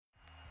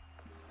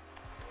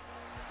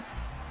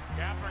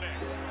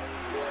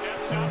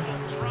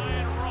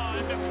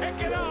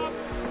pick it up.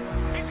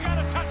 He's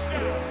got a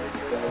touchdown.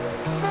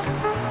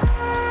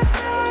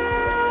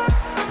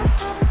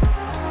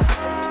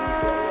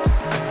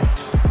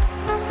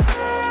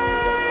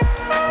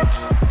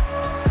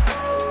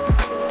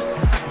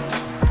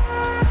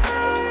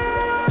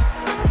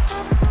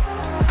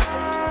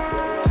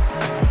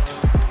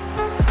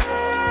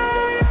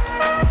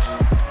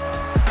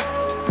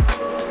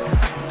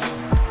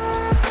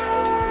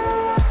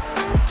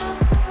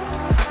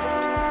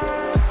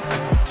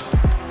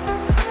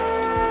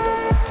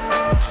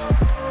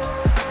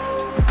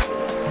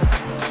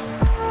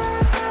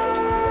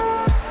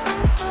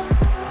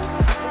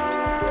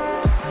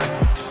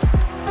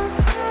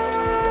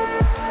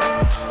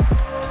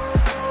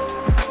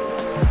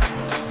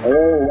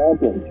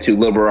 Welcome to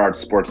Liberal Arts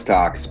Sports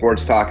Talk.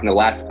 Sports Talk in the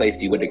last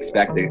place you would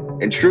expect it,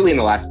 and truly in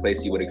the last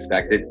place you would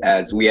expect it,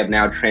 as we have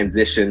now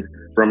transitioned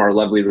from our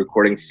lovely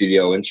recording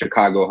studio in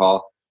Chicago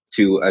Hall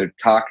to a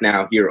talk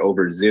now here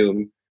over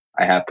Zoom.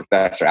 I have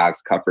Professor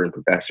Alex Kupfer and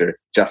Professor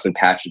Justin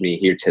Patch with me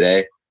here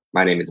today.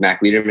 My name is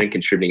Mac Liederman,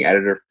 contributing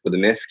editor for The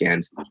Misc,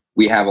 and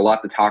we have a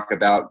lot to talk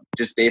about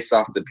just based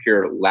off the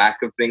pure lack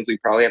of things we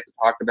probably have to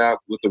talk about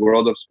with the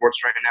world of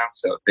sports right now.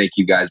 So thank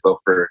you guys both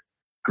for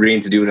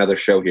agreeing to do another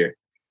show here.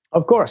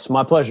 Of course,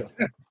 my pleasure.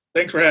 Yeah.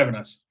 Thanks for having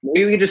us.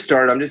 Maybe we can just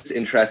start. I'm just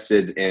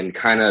interested in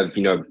kind of,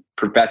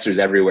 professors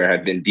everywhere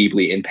have been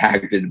deeply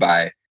impacted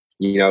by,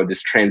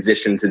 this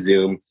transition to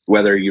Zoom,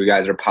 whether you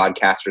guys are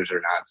podcasters or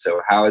not.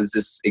 So how has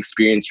this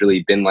experience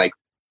really been like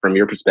from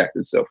your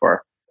perspective so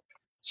far?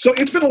 So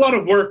it's been a lot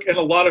of work and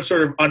a lot of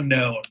sort of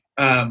unknown.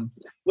 A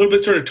little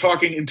bit sort of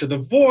talking into the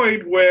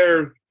void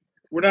where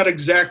we're not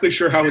exactly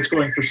sure how it's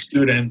going for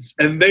students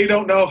and they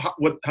don't know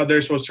how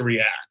they're supposed to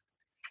react.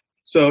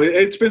 So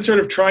it's been sort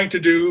of trying to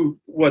do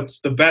what's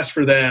the best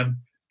for them,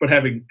 but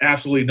having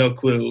absolutely no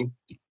clue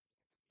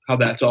how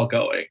that's all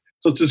going.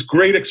 So it's this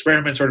great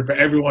experiment sort of for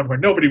everyone where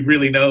nobody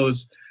really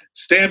knows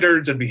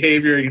standards and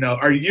behavior.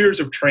 Our years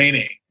of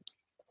training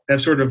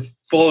have sort of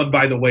fallen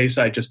by the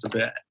wayside just a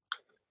bit.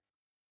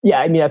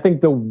 Yeah, I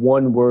think the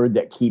one word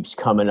that keeps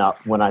coming up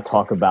when I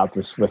talk about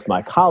this with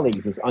my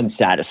colleagues is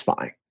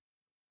unsatisfying.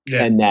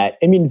 Yeah.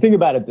 And think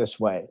about it this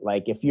way.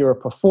 Like if you're a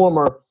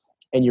performer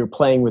and you're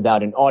playing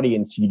without an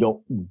audience, you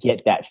don't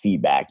get that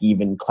feedback.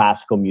 Even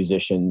classical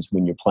musicians,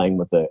 when you're playing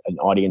with an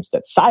audience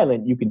that's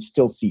silent, you can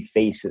still see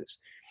faces.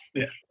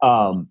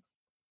 Yeah.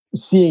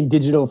 Seeing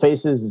digital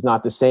faces is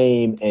not the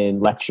same,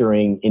 and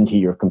lecturing into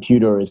your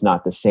computer is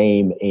not the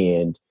same.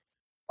 And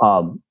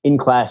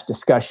in-class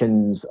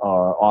discussions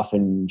are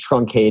often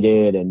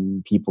truncated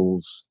and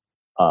people's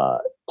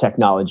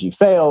technology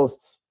fails.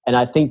 And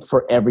I think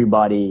for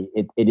everybody,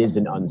 it is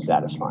an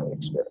unsatisfying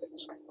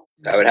experience.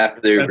 I would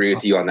have to agree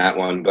with you on that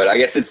one, but I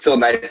guess it's still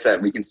nice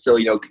that we can still,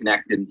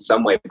 connect in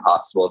some way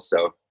possible.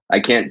 So I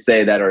can't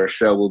say that our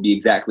show will be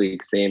exactly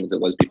the same as it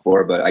was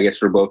before, but I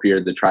guess we're both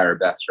here to try our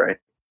best, right?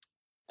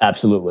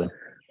 Absolutely.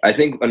 I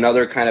think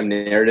another kind of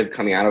narrative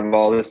coming out of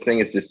all this thing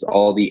is just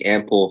all the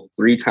ample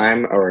free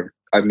time, or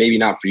maybe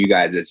not for you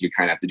guys as you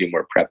kind of have to do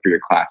more prep for your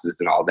classes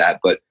and all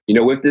that. But,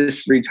 with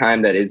this free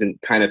time that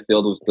isn't kind of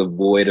filled with the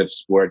void of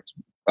sports,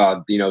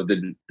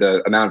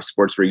 the amount of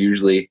sports we're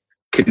usually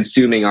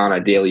consuming on a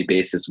daily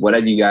basis, what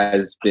have you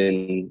guys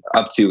been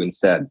up to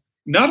instead?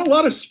 Not a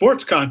lot of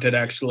sports content,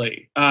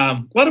 actually. A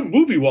lot of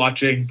movie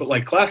watching, but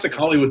like classic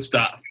Hollywood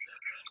stuff.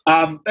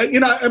 I've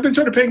been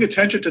sort of paying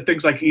attention to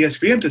things like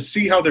ESPN to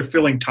see how they're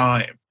filling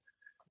time,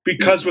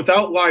 because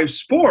without live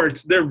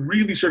sports, they're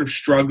really sort of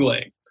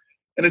struggling.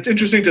 And it's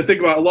interesting to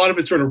think about a lot of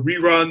it sort of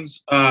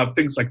reruns,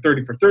 things like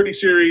 30 for 30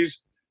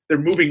 series. They're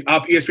moving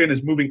up. ESPN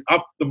is moving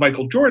up the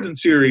Michael Jordan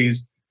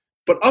series,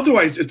 but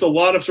otherwise it's a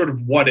lot of sort of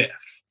what if.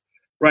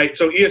 Right,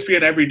 so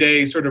ESPN every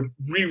day sort of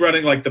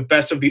rerunning like the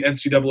best of the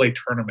NCAA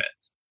tournament.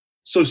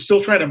 So still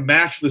trying to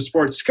match the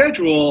sports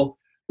schedule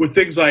with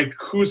things like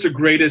who's the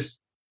greatest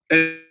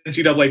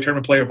NCAA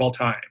tournament player of all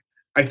time.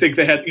 I think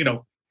they had,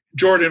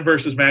 Jordan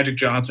versus Magic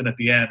Johnson at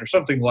the end or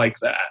something like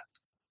that.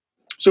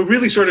 So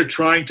really sort of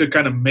trying to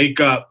kind of make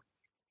up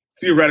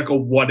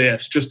theoretical what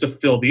ifs just to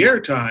fill the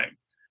airtime.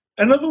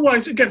 And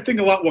otherwise, again, think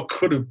a lot what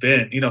could have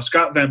been.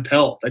 Scott Van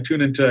Pelt, I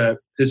tune into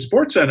his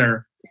Sports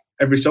Center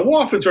every so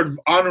often, sort of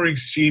honoring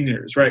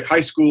seniors, right? High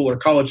school or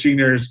college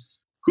seniors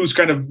whose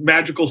kind of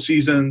magical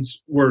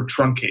seasons were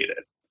truncated.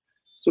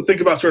 So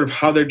think about sort of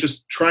how they're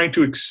just trying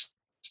to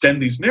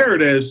extend these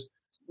narratives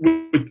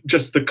with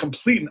just the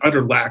complete and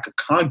utter lack of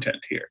content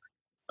here.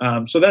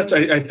 So that's,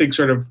 I think,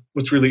 sort of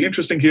what's really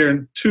interesting here.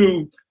 And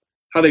two,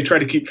 how they try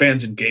to keep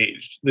fans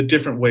engaged. The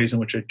different ways in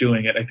which they're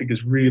doing it, I think,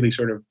 is really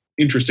sort of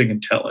interesting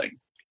and telling.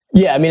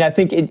 Yeah, I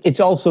think it's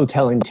also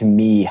telling to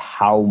me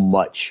how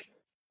much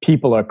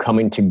people are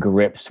coming to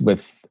grips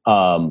with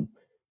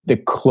the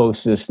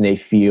closest they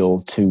feel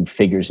to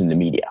figures in the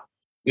media.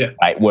 Yeah.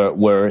 Right.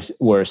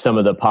 Where some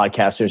of the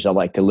podcasters I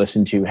like to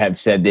listen to have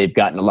said they've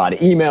gotten a lot of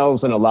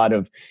emails and a lot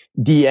of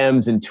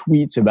DMs and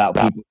tweets about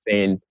people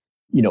saying,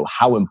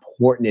 how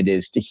important it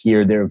is to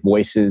hear their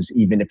voices,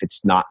 even if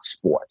it's not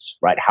sports,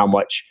 right? How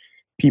much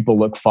people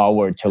look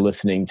forward to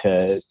listening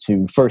to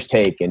First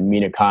Take and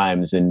Mina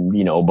Kimes and,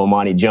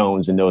 Bomani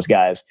Jones and those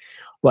guys.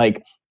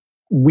 Like,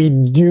 we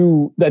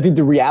do, I think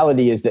the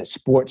reality is that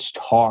sports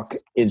talk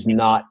is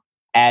not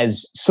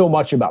as so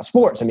much about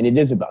sports. I mean, it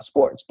is about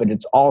sports, but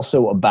it's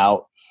also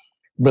about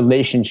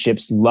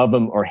relationships, love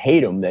them or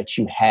hate them, that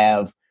you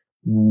have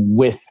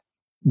with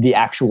the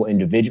actual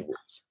individuals,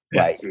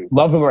 right?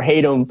 Love them or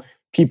hate them.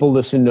 People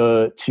listen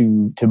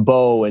to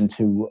Bo and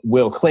to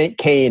Will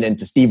Kane and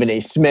to Stephen A.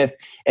 Smith.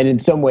 And in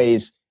some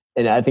ways,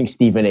 and I think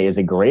Stephen A. is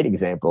a great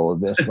example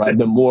of this, right?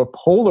 The more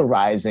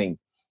polarizing,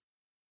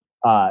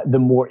 the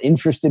more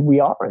interested we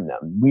are in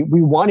them.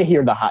 We want to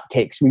hear the hot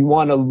takes. We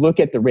want to look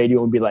at the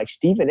radio and be like,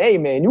 Stephen A.,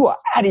 man, you are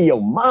out of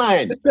your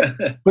mind.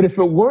 But if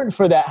it weren't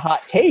for that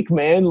hot take,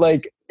 man,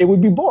 like, it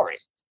would be boring.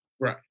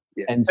 Right.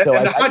 Yeah. And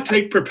the hot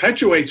take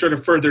perpetuates sort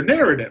of further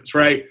narratives,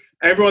 right?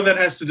 Everyone then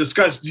has to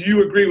discuss, do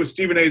you agree with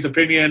Stephen A.'s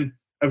opinion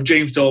of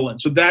James Dolan?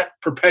 So that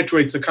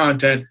perpetuates the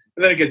content,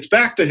 and then it gets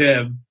back to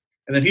him,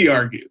 and then he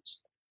argues.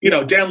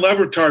 Dan Le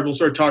Batard will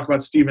sort of talk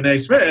about Stephen A.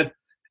 Smith,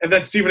 and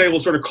then Stephen A. will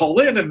sort of call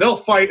in, and they'll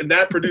fight, and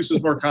that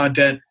produces more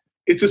content.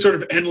 It's a sort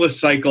of endless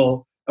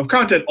cycle of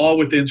content, all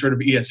within sort of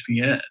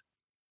ESPN.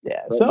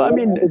 Yeah. So, I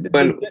mean,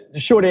 the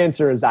short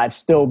answer is I've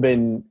still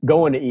been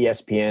going to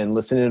ESPN,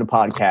 listening to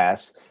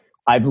podcasts.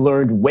 I've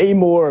learned way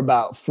more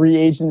about free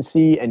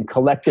agency and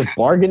collective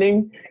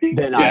bargaining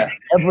than I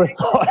ever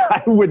thought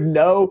I would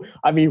know.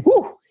 I mean,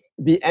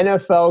 the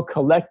NFL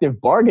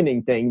collective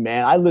bargaining thing,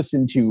 man, I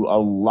listened to a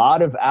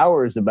lot of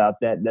hours about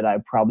that I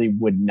probably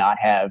would not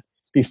have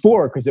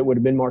before, because it would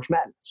have been March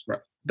Madness. Right.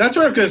 That's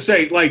what I'm going to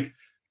say. Like,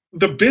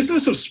 the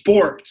business of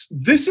sports,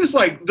 this is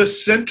like the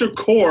center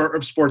core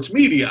of sports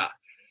media.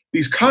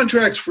 These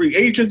contracts, free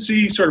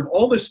agency, sort of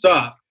all this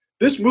stuff,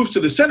 this moves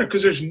to the center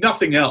because there's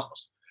nothing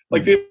else.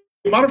 Like, the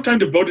amount of time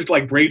devoted to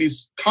like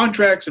Brady's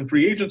contracts and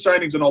free agent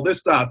signings and all this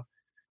stuff.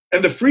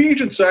 And the free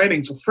agent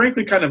signings,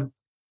 frankly, kind of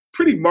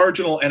pretty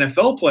marginal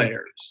NFL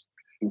players,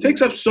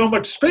 takes up so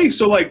much space.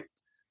 So, like,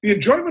 the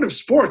enjoyment of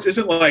sports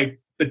isn't like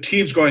the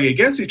teams going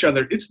against each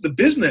other. It's the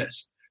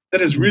business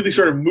that has really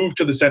sort of moved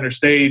to the center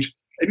stage.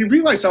 And you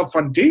realize how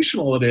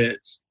foundational it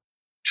is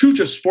to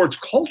just sports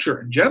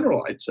culture in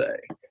general, I'd say.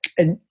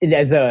 And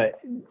as a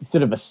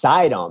sort of a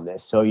side on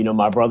this, so,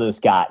 my brother's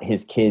got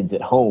his kids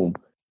at home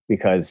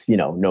because,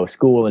 no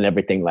school and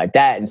everything like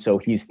that. And so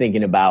he's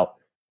thinking about,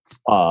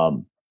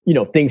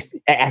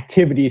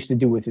 activities to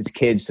do with his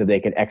kids so they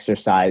can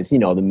exercise,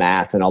 the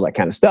math and all that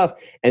kind of stuff.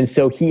 And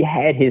so he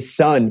had his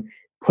son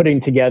putting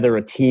together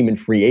a team in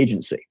free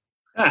agency,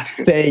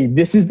 saying,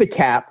 this is the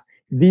cap.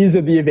 These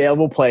are the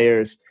available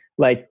players.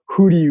 Like,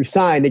 who do you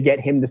sign, to get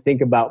him to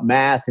think about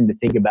math and to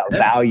think about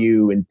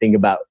value and think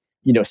about,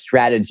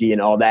 strategy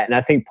and all that. And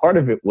I think part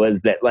of it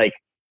was that, like,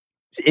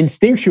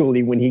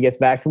 instinctually, when he gets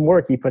back from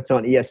work, he puts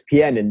on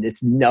ESPN and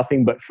it's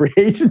nothing but free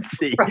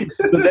agency.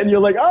 So then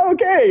you're like, oh,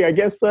 okay, I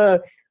guess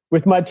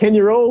with my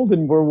 10-year-old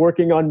and we're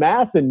working on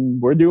math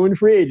and we're doing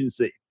free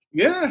agency.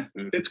 Yeah,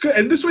 it's good.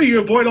 And this way you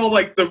avoid all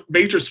like the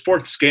major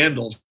sports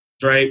scandals,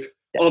 right? Yes.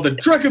 All the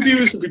drug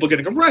abuse and people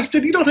getting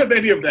arrested. You don't have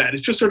any of that.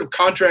 It's just sort of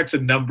contracts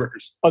and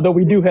numbers. Although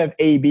we do have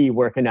AB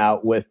working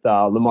out with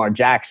Lamar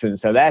Jackson.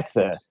 So that's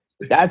a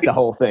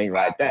whole thing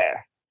right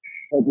there.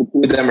 The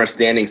two of them are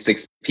standing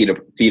 6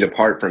 feet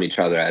apart from each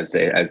other as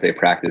they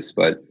practice.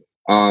 But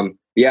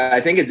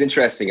I think it's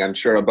interesting. I'm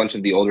sure a bunch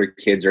of the older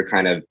kids are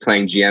kind of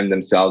playing GM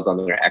themselves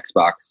on their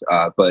Xbox,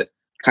 but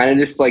kind of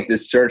just like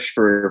this search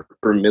for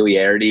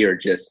familiarity or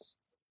just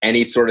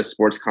any sort of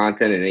sports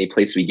content in any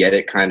place we get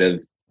it, kind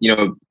of,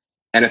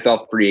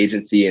 NFL free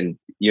agency. And,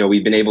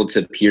 we've been able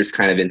to pierce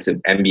kind of into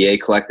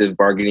NBA collective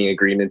bargaining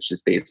agreements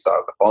just based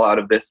on the fallout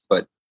of this.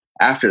 But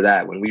after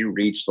that, when we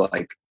reached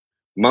like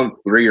month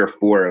 3 or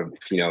 4 of,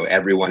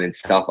 everyone in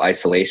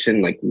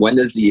self-isolation, like, when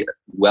does the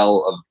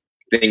well of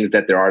things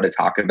that there are to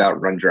talk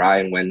about run dry,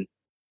 and when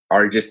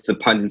are just the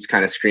pundits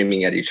kind of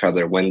screaming at each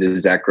other? When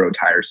does that grow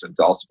tiresome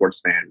to all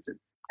sports fans? And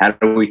how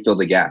do we fill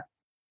the gap?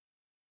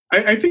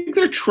 I think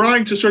they're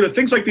trying to sort of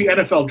things like the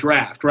NFL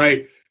draft,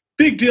 right?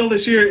 Big deal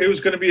this year. It was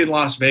going to be in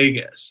Las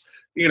Vegas.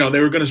 They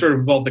were going to sort of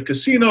involve the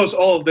casinos,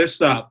 all of this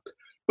stuff.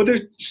 But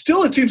there's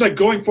still, it seems like,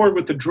 going forward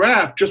with the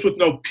draft, just with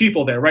no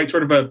people there, right?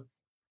 Sort of a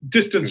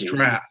distance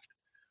draft.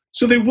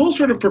 So they will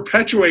sort of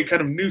perpetuate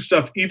kind of new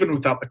stuff even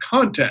without the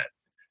content.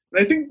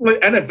 And I think the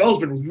NFL's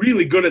been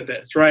really good at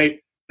this, right?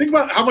 Think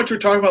about how much we're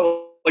talking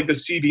about like the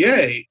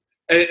CBA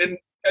and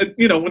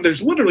when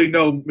there's literally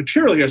no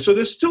material here. So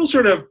there's still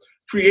sort of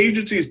free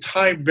agency is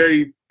timed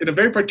in a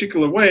very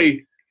particular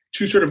way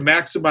to sort of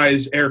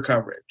maximize air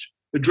coverage.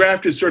 The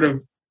draft is sort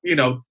of,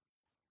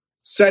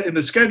 set in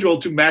the schedule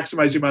to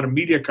maximize the amount of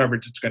media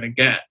coverage it's going to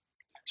get.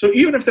 So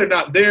even if they're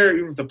not there,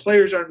 even if the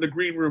players aren't in the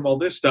green room, all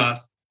this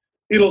stuff,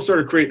 it'll sort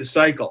of create the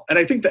cycle. And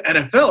I think the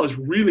NFL is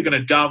really going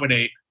to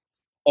dominate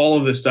all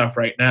of this stuff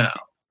right now.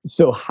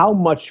 So how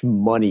much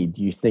money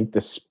do you think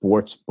the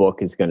sports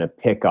book is going to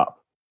pick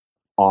up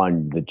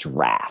on the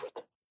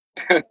draft?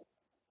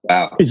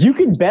 Wow. Because you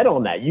can bet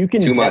on that. You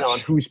can bet on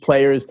whose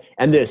players,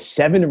 and there's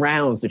 7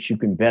 rounds that you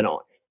can bet on.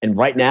 And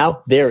right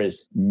now, there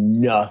is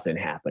nothing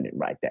happening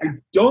right there. I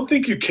don't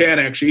think you can,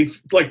 actually.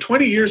 Like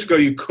 20 years ago,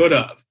 you could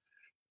have.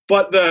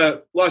 But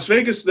the Las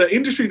Vegas, the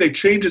industry, they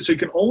changed it so you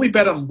can only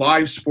bet on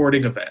live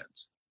sporting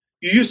events.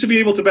 You used to be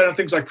able to bet on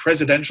things like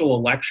presidential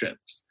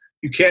elections.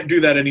 You can't do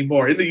that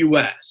anymore in the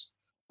U.S.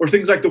 Or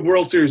things like the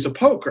World Series of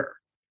Poker.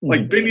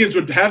 Like Binions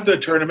would have the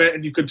tournament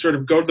and you could sort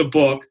of go to the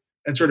book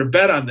and sort of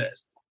bet on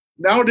this.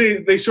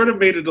 Nowadays, they sort of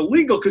made it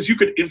illegal because you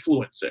could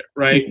influence it,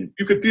 right? Mm-hmm.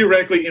 You could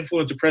theoretically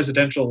influence a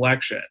presidential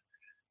election.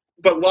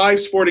 But live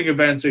sporting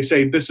events, they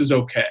say this is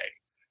okay.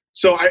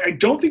 So I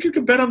don't think you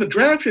can bet on the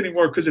draft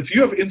anymore because if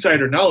you have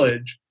insider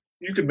knowledge,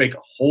 you can make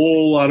a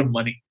whole lot of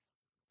money.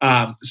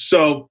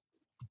 So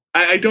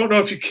I don't know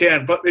if you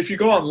can, but if you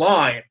go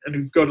online and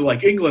you go to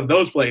like England,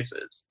 those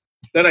places,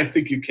 then I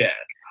think you can.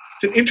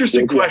 It's an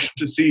interesting question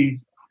to see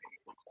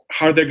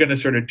how they're going to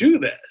sort of do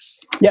this.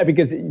 Yeah,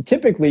 because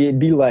typically it'd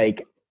be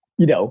like,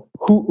 you know,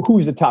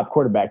 who's the top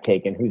quarterback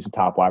taken, who's the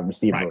top wide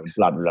receiver, right.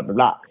 Blah, blah, blah, blah,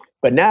 blah.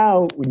 But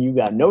now when you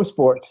got no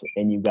sports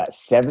and you got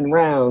 7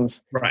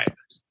 rounds, right?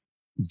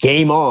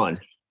 Game on.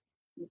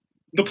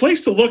 The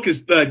place to look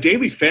is the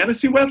daily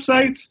fantasy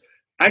websites.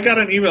 I got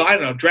an email, I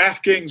don't know,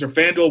 DraftKings or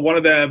FanDuel, one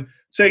of them,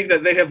 saying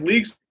that they have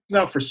leagues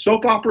now for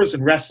soap operas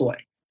and wrestling.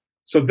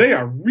 So they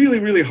are really,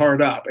 really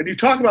hard up. And you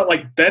talk about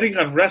like betting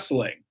on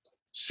wrestling.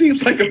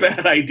 Seems like a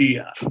bad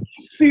idea.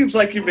 Seems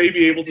like you may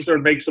be able to sort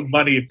of make some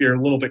money if you're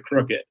a little bit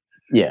crooked.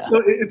 Yeah.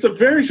 So it's a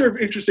very sort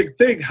of interesting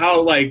thing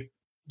how like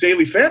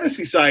daily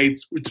fantasy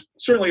sites, which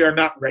certainly are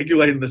not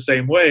regulated in the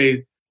same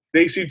way,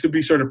 they seem to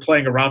be sort of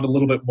playing around a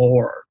little bit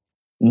more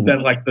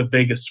than like the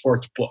Vegas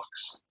sports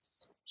books.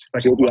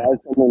 Something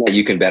that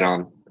you can bet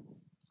on.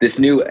 This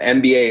new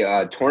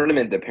NBA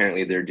tournament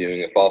apparently they're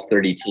doing, if all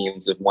 30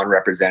 teams of one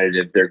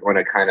representative, they're going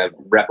to kind of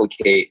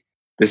replicate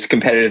this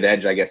competitive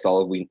edge, I guess,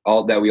 all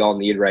that we all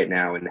need right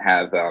now, and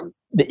have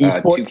the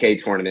esports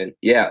 2K tournament.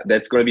 Yeah,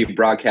 that's going to be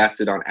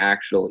broadcasted on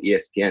actual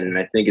ESPN, and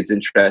I think it's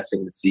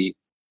interesting to see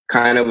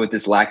kind of with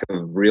this lack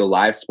of real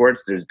live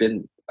sports, there's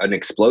been an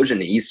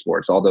explosion in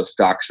esports. All those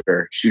stocks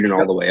are shooting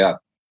all the way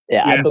up.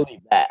 Yeah, I believe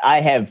that.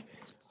 I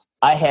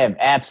have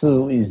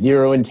absolutely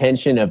zero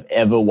intention of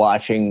ever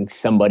watching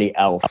somebody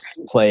else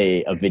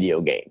play a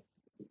video game.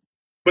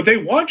 But they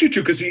want you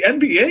to because the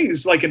NBA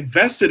is like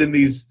invested in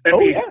these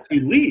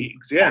NBA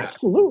leagues. Yeah,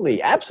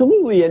 absolutely,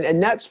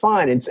 and that's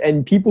fine.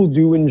 And people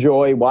do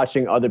enjoy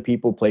watching other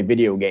people play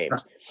video games.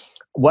 Right.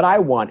 What I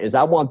want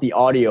the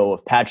audio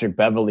of Patrick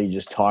Beverley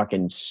just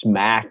talking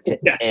smack to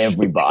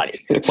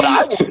everybody. What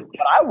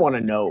I want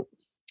to know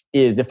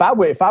is if I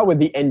were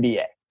the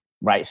NBA,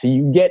 right? So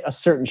you get a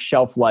certain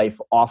shelf life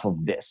off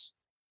of this.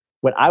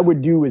 What I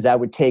would do is I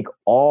would take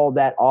all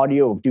that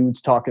audio of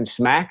dudes talking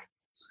smack,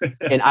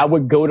 and I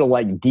would go to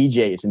like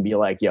DJs and be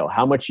like, yo,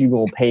 how much you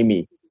gonna pay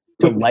me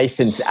to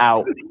license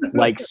out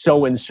like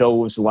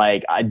so-and-so's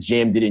like I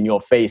jammed it in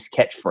your face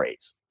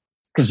catchphrase?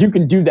 Because you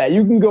can do that.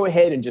 You can go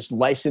ahead and just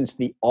license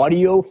the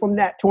audio from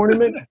that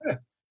tournament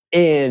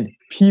and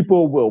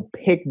people will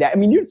pick that. I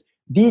mean, there's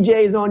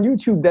DJs on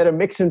YouTube that are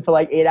mixing for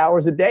like 8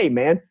 hours a day,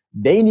 man.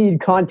 They need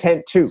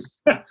content too.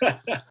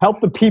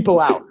 Help the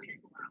people out.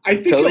 I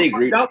think you'll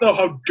find out though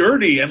how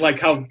dirty and like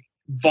how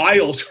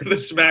vile sort of the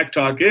smack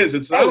talk is.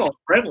 It's not all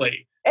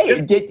friendly.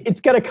 Hey,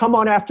 it's got to come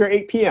on after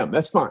 8 p.m.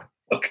 That's fine.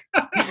 Okay.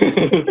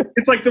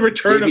 It's like the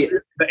return of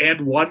the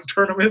And One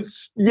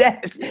tournaments.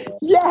 Yes.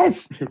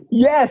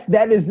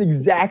 That is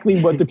exactly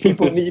what the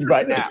people need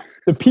right now.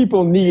 The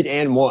people need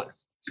And One.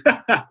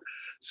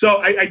 So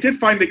I did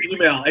find the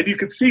email, and you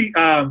can see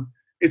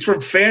it's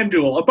from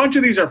FanDuel. A bunch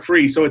of these are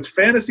free. So it's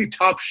Fantasy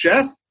Top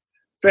Chef,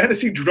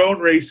 Fantasy Drone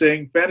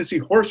Racing, Fantasy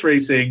Horse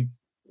Racing,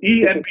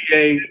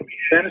 eNBA,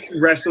 Fantasy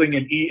Wrestling,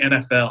 and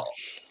eNFL.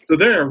 So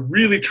they're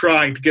really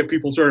trying to get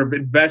people sort of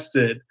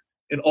invested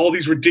in all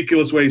these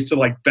ridiculous ways to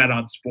like bet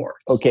on sports.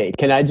 Okay,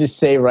 can I just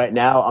say right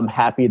now, I'm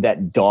happy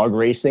that dog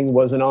racing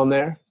wasn't on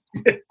there.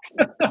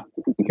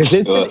 Because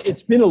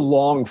it's been a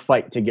long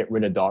fight to get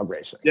rid of dog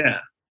racing. Yeah.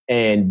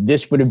 And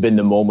this would have been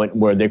the moment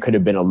where there could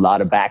have been a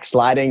lot of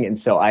backsliding. And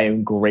so I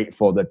am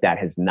grateful that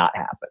has not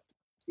happened.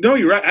 No,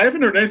 you're right. I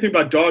haven't heard anything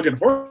about dog and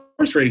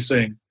horse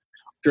racing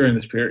during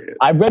this period.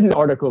 I read an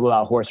article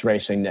about horse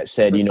racing that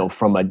said,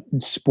 from a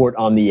sport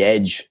on the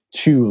edge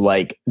to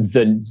like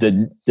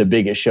the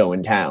biggest show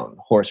in town,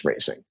 horse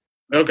racing.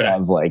 Okay. So I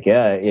was like,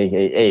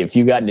 hey, if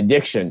you got an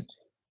addiction,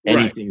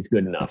 anything's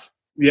good enough.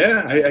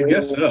 Yeah, I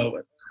guess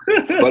so.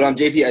 But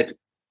JP,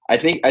 I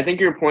think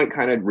your point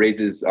kind of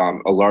raises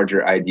a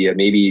larger idea.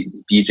 Maybe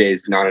BJ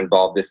is not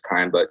involved this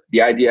time, but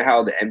the idea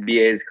how the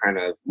NBA is kind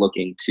of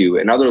looking to,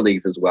 and other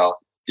leagues as well,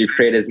 to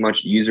create as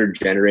much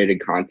user-generated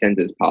content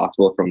as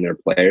possible from their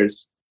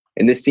players.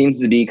 And this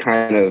seems to be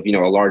kind of, a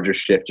larger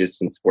shift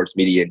just in sports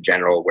media in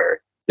general,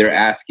 where they're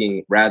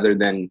asking, rather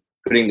than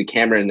putting the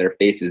camera in their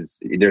faces,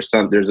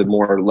 there's a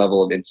more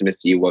level of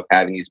intimacy with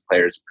having these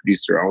players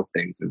produce their own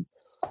things. And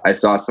I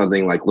saw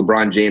something like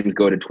LeBron James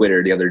go to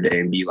Twitter the other day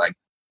and be like,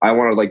 I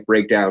want to like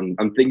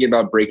I'm thinking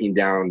about breaking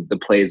down the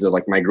plays of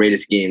like my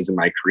greatest games in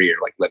my career.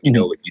 Like, let me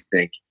know what you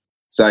think.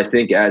 So I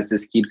think as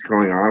this keeps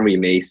going on, we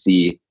may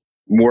see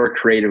more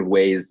creative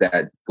ways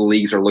that the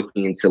leagues are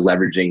looking into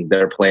leveraging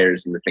their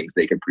players and the things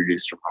they can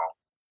produce from home.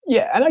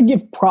 Yeah, and I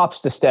give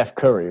props to Steph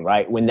Curry,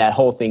 right? When that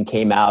whole thing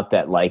came out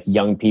that like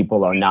young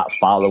people are not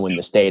following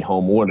the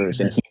stay-at-home orders,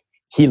 and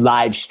he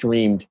live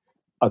streamed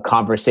a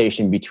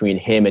conversation between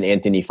him and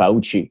Anthony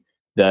Fauci,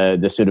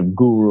 the sort of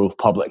guru of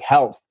public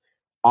health,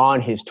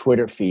 on his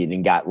Twitter feed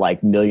and got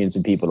like millions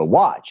of people to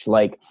watch.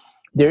 Like,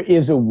 there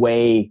is a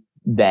way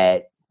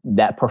that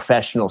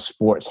professional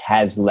sports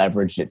has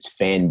leveraged its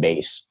fan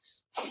base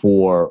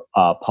for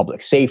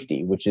public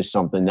safety, which is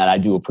something that I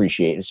do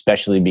appreciate,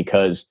 especially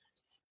because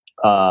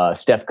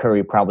Steph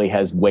Curry probably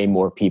has way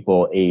more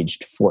people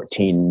aged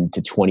 14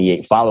 to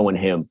 28 following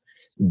him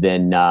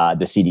than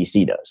the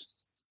CDC does.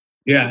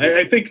 Yeah,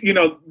 I think,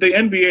 the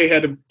NBA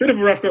had a bit of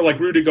a rough go, like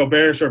Rudy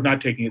Gobert sort of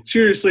not taking it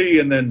seriously,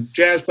 and then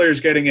Jazz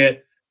players getting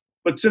it.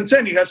 But since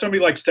then, you have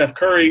somebody like Steph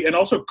Curry and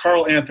also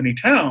Karl Anthony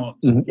Towns.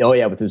 Mm-hmm. Oh,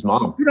 yeah, with his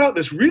mom. Put out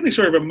this really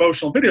sort of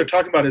emotional video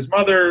talking about his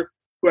mother,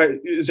 who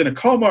is in a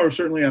coma or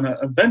certainly on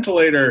a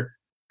ventilator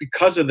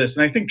because of this.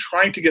 And I think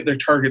trying to get their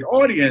target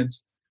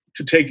audience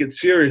to take it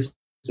seriously.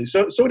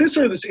 So it is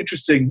sort of this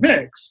interesting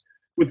mix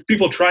with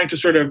people trying to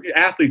sort of,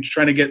 athletes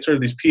trying to get sort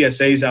of these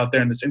PSAs out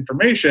there and this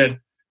information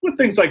with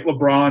things like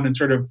LeBron and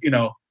sort of,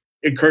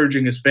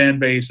 encouraging his fan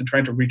base and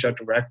trying to reach out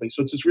directly.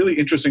 So it's this really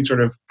interesting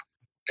sort of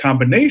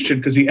combination,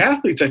 because the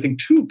athletes, I think,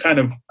 too, kind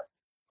of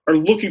are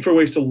looking for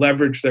ways to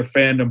leverage their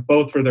fandom,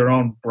 both for their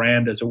own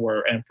brand, as it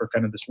were, and for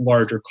kind of this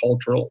larger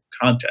cultural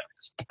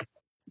context.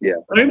 Yeah.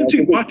 But I haven't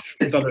seen much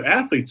with other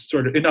athletes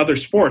sort of in other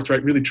sports,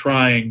 right, really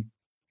trying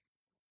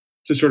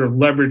to sort of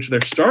leverage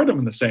their stardom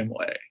in the same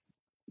way.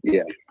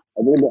 Yeah.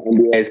 I think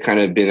the NBA has kind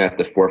of been at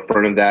the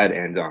forefront of that.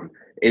 And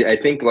I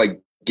think,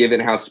 like,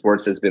 given how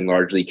sports has been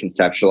largely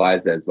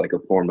conceptualized as like a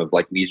form of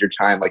like leisure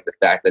time, like the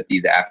fact that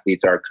these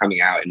athletes are coming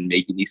out and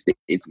making these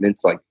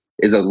statements, like,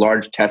 is a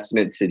large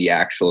testament to the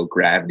actual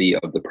gravity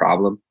of the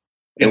problem.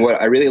 And what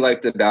I really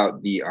liked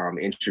about the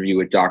interview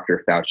with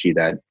Dr. Fauci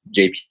that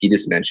JP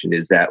just mentioned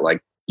is that,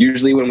 like,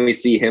 usually when we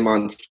see him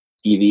on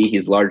TV,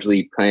 he's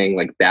largely playing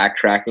like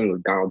backtracking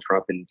with Donald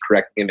Trump and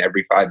correcting him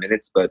every 5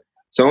 minutes. But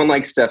someone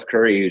like Steph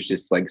Curry, who's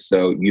just like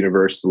so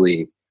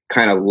universally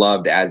kind of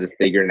loved as a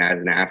figure and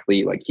as an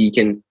athlete, like, he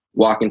can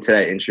walk into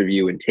that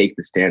interview and take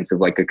the stance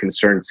of like a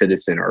concerned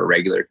citizen or a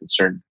regular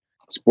concerned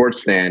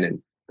sports fan. And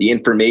the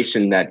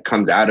information that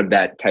comes out of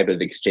that type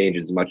of exchange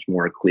is much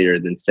more clear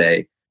than,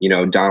 say,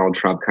 Donald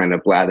Trump kind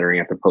of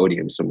blathering at the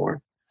podium some more.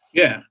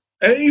 Yeah.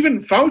 And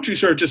even Fauci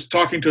sort of just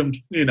talking to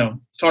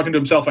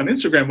himself on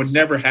Instagram would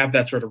never have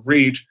that sort of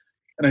reach.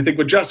 And I think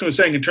what Justin was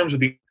saying in terms of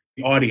the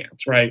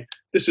audience, right?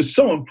 This is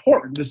so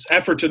important, this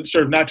effort to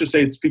sort of not just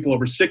say it's people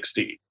over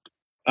 60.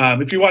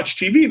 If you watch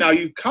TV now,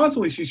 you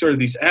constantly see sort of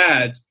these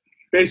ads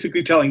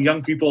basically telling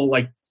young people,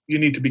 like, you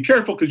need to be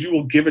careful because you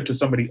will give it to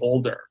somebody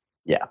older.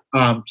 Yeah.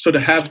 So to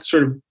have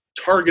sort of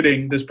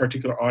targeting this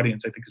particular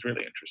audience, I think, is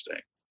really interesting.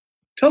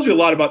 Tells you a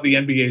lot about the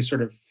NBA's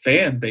sort of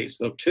fan base,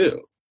 though,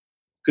 too,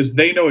 because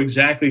they know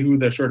exactly who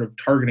they're sort of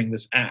targeting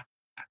this at.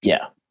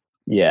 Yeah.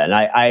 Yeah.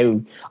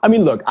 And I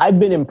mean, look, I've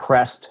been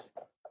impressed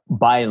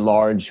by and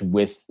large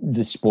with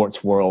the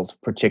sports world,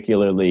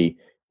 particularly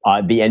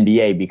the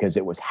NBA, because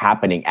it was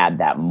happening at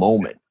that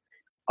moment.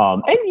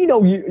 And,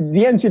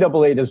 the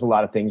NCAA does a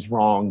lot of things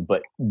wrong,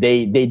 but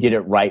they did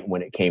it right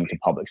when it came to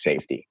public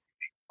safety.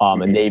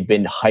 And they've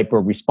been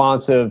hyper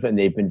responsive, and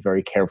they've been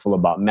very careful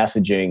about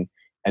messaging,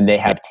 and they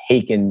have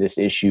taken this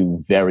issue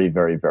very,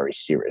 very, very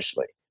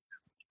seriously.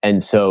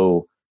 And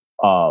so,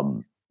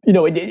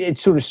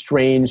 it's sort of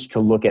strange to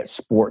look at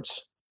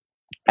sports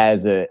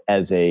as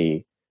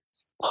a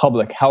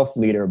public health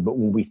leader, but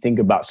when we think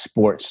about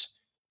sports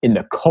in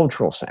the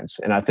cultural sense,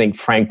 and I think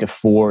Frank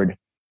DeFord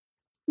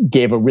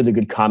gave a really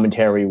good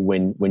commentary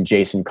when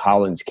Jason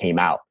Collins came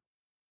out,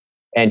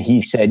 and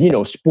he said,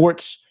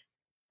 sports,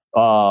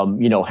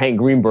 Hank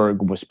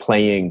Greenberg was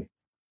playing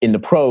in the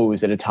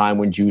pros at a time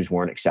when Jews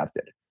weren't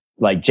accepted.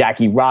 Like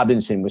Jackie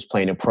Robinson was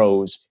playing in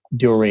pros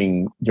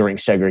during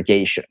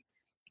segregation.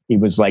 He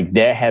was like,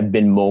 there have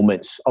been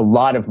a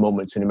lot of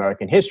moments in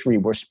American history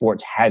where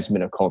sports has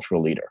been a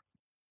cultural leader.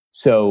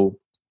 So,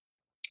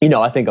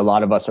 I think a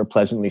lot of us are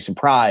pleasantly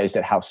surprised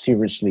at how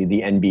seriously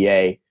the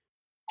NBA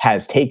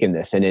has taken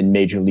this, and in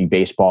Major League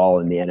Baseball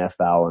and the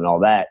NFL and all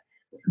that.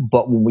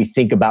 But when we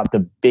think about the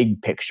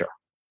big picture,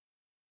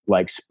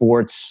 like,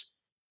 sports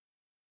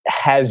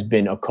has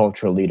been a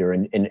cultural leader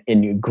in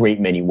a great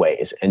many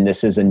ways. And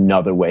this is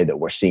another way that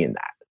we're seeing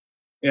that.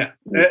 Yeah.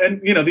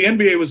 And, the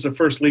NBA was the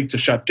first league to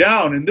shut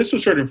down. And this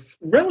was sort of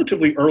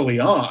relatively early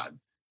on.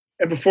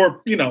 And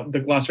before,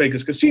 the Las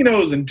Vegas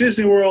casinos and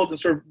Disney World and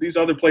sort of these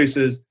other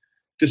places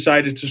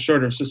decided to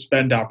sort of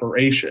suspend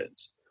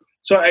operations.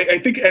 So I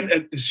think,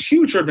 and this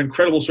huge sort of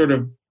incredible sort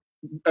of,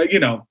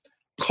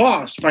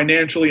 cost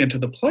financially and to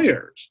the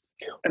players.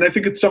 And I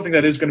think it's something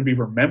that is going to be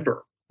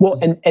remembered. Well,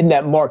 and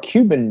that Mark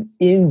Cuban,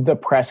 in the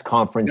press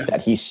conference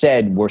that he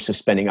said we're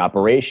suspending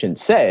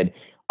operations, said,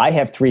 I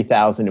have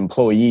 3,000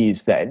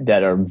 employees that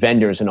are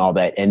vendors and all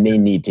that, and they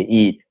need to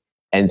eat.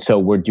 And so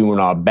we're doing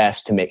our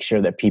best to make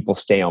sure that people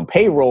stay on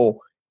payroll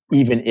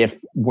even if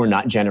we're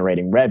not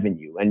generating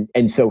revenue.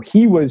 And so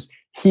he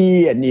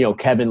and, you know,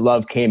 Kevin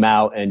Love came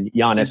out and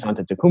Giannis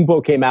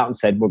Antetokounmpo came out and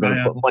said, we're going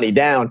to put money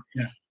down.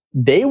 Yeah.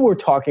 They were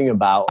talking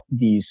about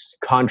these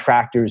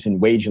contractors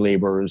and wage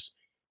laborers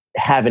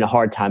having a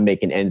hard time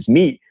making ends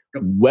meet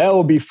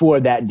well before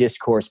that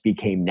discourse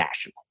became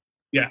national.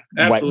 Yeah,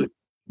 absolutely. Right?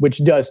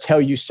 Which does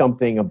tell you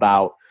something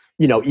about,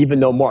 you know, even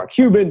though Mark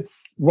Cuban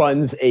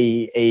runs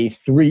a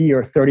 3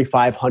 or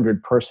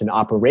 3,500 person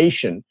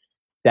operation,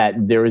 that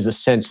there is a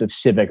sense of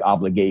civic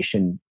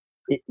obligation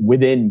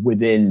within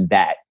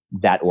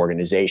that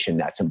organization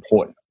that's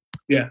important.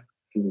 Yeah.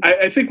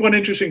 I think one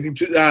interesting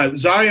thing,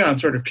 Zion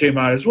sort of came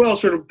out as well,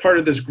 sort of part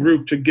of this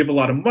group to give a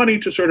lot of money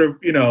to sort of,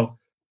 you know,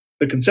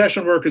 the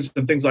concession workers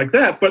and things like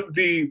that. But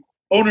the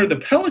owner of the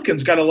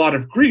Pelicans got a lot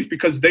of grief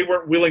because they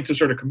weren't willing to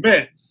sort of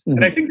commit. Mm-hmm.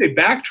 And I think they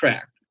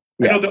backtracked.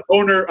 Yeah. I know the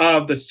owner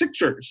of the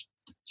Sixers,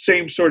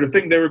 same sort of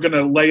thing. They were going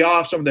to lay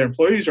off some of their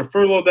employees or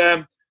furlough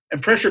them,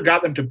 and pressure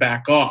got them to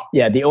back off.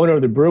 Yeah, the owner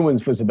of the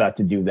Bruins was about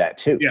to do that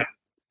too. Yeah.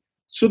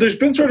 So there's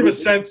been sort of a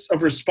sense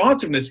of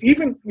responsiveness.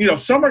 Even, you know,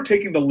 some are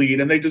taking the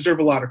lead, and they deserve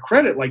a lot of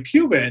credit, like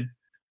Cuban.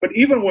 But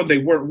even when they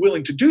weren't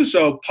willing to do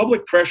so,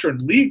 public pressure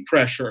and league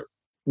pressure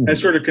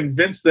has sort of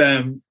convinced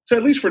them to,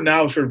 at least for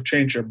now, sort of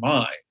change their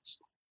minds.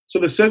 So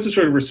the sense of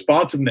sort of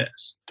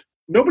responsiveness.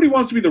 Nobody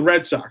wants to be the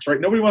Red Sox, right?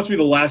 Nobody wants to be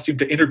the last team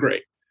to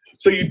integrate.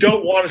 So you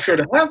don't want to sort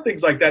of have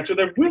things like that. So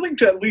they're willing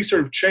to at least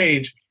sort of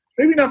change,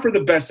 maybe not for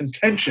the best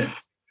intentions,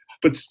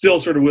 but still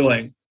sort of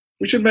willing.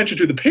 We should mention,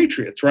 too, the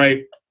Patriots,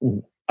 right?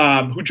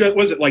 Who just,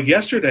 was it like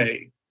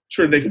yesterday,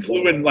 sort of they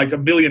flew in like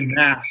 1 million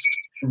masks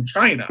from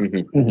China.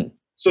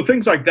 So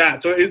things like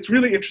that. So it's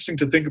really interesting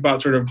to think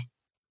about sort of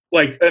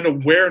like an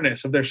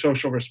awareness of their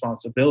social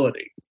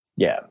responsibility.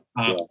 Yeah.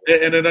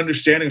 And an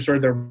understanding of sort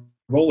of their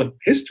role in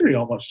history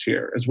almost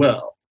here as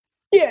well.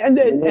 Yeah, and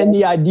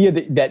the idea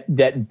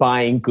that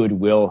buying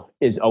goodwill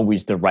is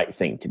always the right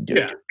thing to do.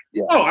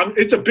 Yeah. Oh,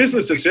 it's a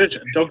business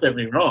decision. Don't get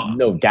me wrong.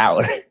 No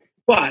doubt.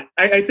 But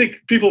I think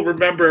people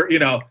remember, you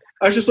know,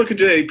 I was just looking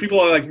today, people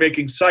are like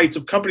making sites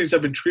of companies that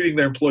have been treating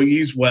their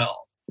employees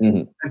well.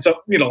 And so,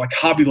 you know, like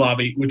Hobby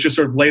Lobby, which just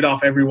sort of laid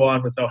off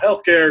everyone with no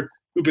health care,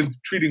 who've been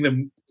treating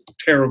them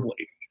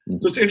terribly.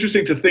 So it's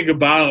interesting to think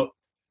about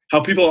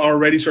how people are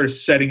already sort of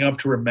setting up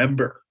to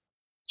remember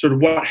sort of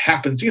what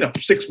happens, you know,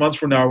 6 months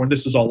from now when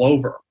this is all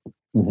over,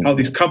 how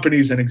these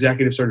companies and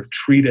executives sort of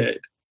treated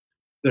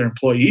their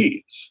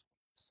employees.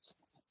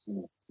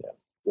 So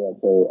I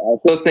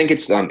also think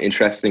it's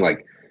interesting,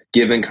 like,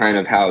 given kind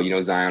of how, you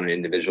know, Zion and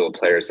individual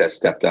players have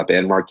stepped up,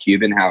 and Mark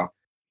Cuban, how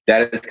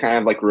that is kind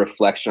of like a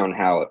reflection on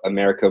how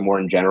America more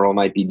in general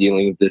might be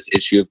dealing with this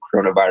issue of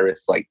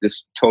coronavirus, like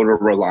this total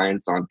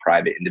reliance on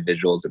private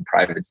individuals and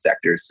private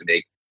sectors to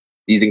make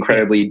these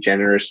incredibly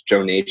generous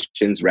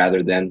donations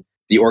rather than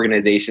the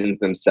organizations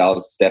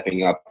themselves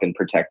stepping up and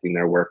protecting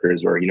their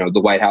workers, or, you know,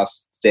 the White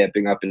House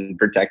stepping up and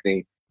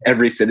protecting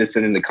every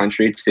citizen in the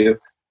country too.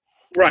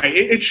 Right.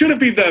 It shouldn't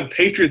be the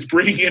Patriots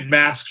bringing in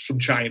masks from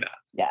China.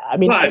 Yeah, I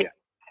mean,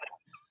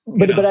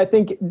 but I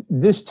think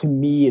this to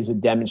me is a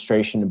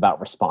demonstration about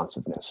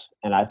responsiveness.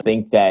 And I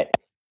think that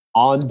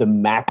on the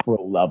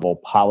macro level,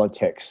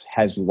 politics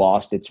has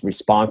lost its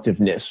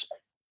responsiveness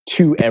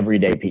to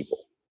everyday people.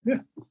 Yeah.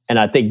 And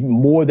I think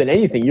more than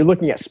anything, you're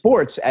looking at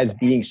sports as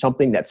being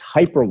something that's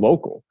hyper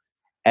local,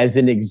 as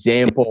an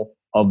example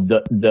of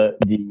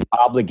the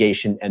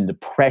obligation and the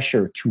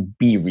pressure to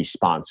be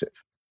responsive.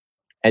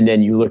 And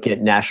then you look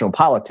at national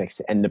politics,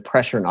 and the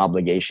pressure and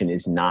obligation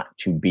is not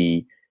to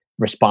be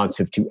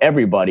responsive to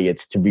everybody.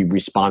 It's to be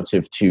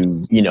responsive to,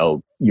 you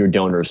know, your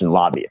donors and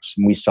lobbyists.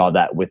 And we saw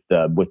that with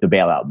the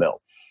bailout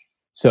bill.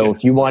 So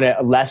if you want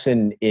a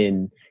lesson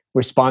in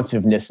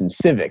responsiveness and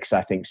civics,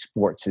 I think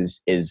sports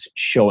is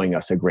showing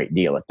us a great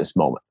deal at this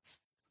moment.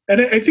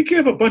 And I think you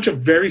have a bunch of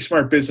very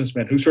smart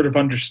businessmen who sort of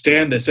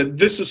understand this, and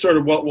this is sort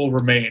of what will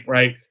remain,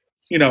 right?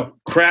 You know,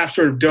 Kraft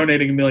sort of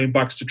donating $1 million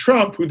to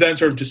Trump, who then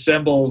sort of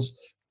dissembles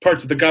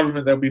parts of the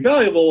government that would be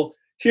valuable.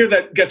 Here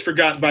that gets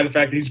forgotten by the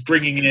fact that he's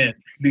bringing in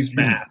these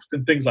masks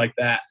and things like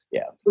that.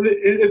 Yeah. So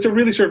it's a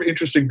really sort of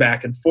interesting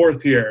back and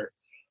forth here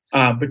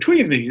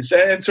between these.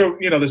 And so,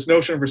 you know, this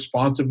notion of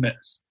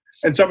responsiveness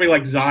and somebody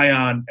like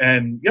Zion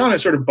and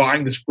Giannis sort of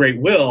buying this great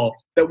will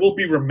that will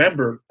be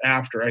remembered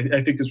after,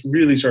 I think is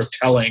really sort of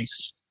telling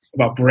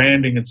about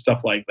branding and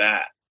stuff like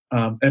that.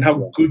 And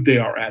how good they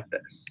are at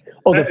this.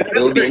 That's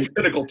a very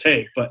cynical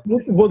take. But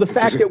well, the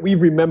fact that we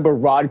remember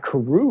Rod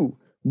Carew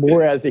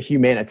more as a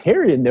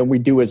humanitarian than we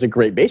do as a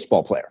great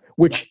baseball player,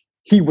 which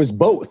he was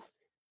both.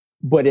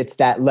 But it's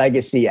that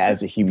legacy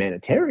as a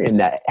humanitarian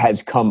that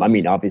has come. I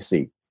mean,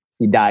 obviously,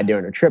 he died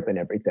during a trip and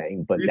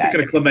everything. But you're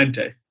thinking of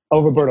Clemente.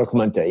 Oh, Roberto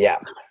Clemente, yeah.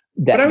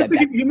 But I was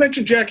thinking, you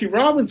mentioned Jackie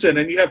Robinson,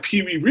 and you have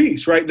Pee Wee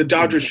Reese, right? The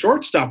Dodgers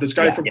shortstop, this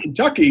guy from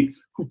Kentucky,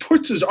 who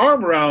puts his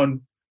arm around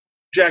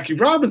Jackie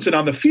Robinson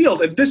on the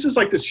field. And this is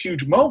like this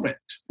huge moment.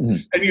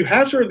 And you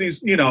have sort of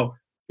these, you know,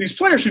 these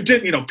players who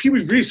didn't, you know, Pee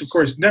Wee Reese, of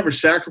course, never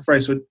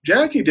sacrificed what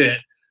Jackie did.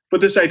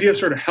 but this idea of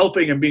sort of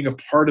helping and being a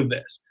part of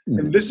this. Mm-hmm.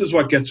 And this is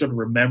what gets sort of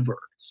remembered.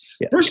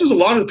 Yeah. Versus a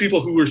lot of the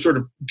people who were sort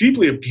of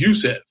deeply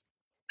abusive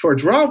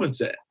towards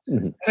Robinson.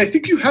 Mm-hmm. And I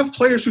think you have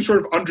players who sort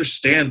of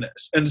understand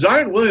this. And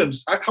Zion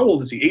Williams, how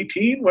old is he?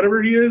 18,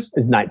 whatever he is?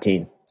 He's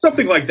 19.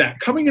 Something like that.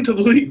 Coming into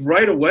the league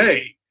right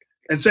away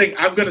and saying,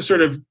 I'm going to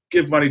sort of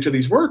give money to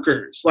these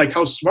workers, like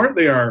how smart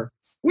they are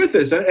with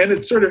this. And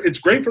it's sort of, it's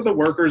great for the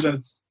workers and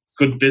it's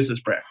good business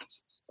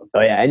practice.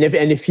 Oh yeah, and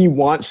if he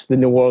wants the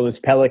New Orleans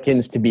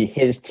Pelicans to be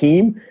his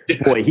team,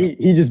 boy,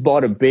 he just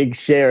bought a big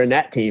share in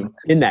that team,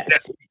 in that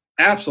city.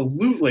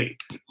 Absolutely.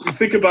 You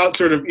think about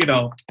sort of,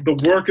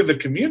 the work of the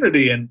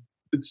community, and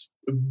it's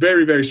a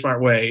very, very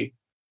smart way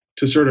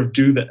to sort of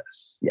do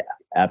this. Yeah,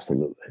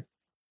 absolutely.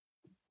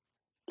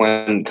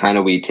 When kind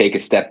of we take a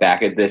step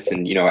back at this,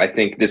 and, I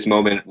think this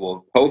moment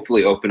will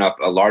hopefully open up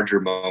a larger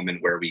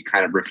moment where we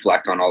kind of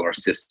reflect on all our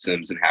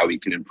systems and how we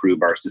can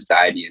improve our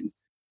society, and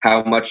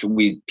how much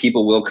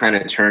people will kind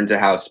of turn to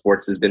how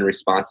sports has been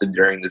responsive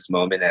during this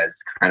moment as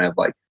kind of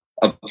like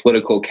a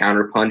political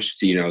counterpunch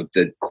to,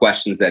 the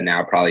questions that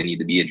now probably need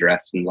to be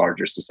addressed in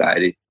larger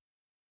society.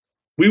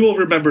 We will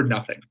remember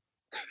nothing.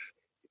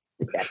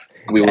 Yes.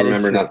 We will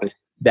remember nothing.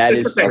 That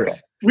is true.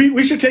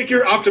 We should take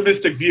your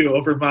optimistic view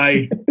over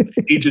my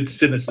aged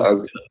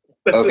cynicism.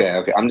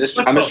 Okay. I'm just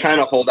trying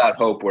to hold out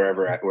hope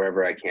wherever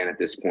I can at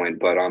this point.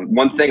 But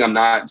one thing I'm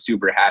not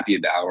super happy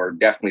about, or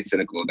definitely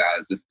cynical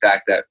about, is the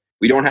fact that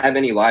we don't have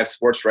any live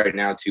sports right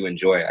now to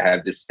enjoy. I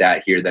have this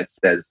stat here that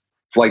says,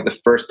 for like the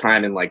first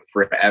time in like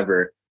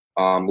forever,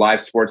 live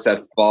sports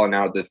have fallen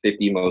out of the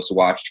 50 most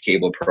watched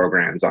cable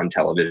programs on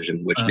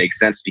television, which makes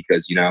sense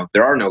because,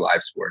 there are no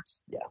live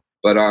sports. Yeah.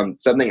 But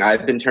something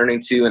I've been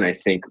turning to, and I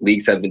think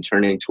leagues have been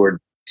turning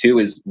toward too,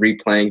 is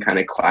replaying kind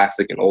of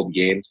classic and old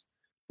games,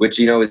 which,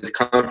 is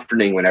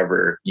comforting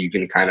whenever you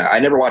can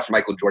I never watched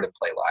Michael Jordan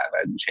play live.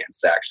 I had the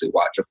chance to actually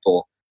watch a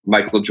full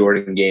Michael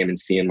Jordan game and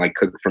see him like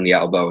cook from the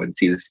elbow and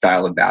see the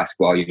style of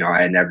basketball,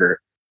 I had never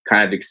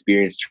kind of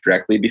experienced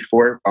directly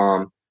before.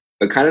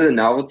 But kind of the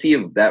novelty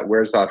of that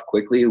wears off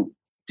quickly.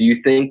 Do you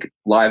think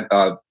live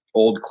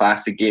old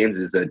classic games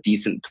is a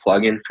decent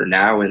plug-in for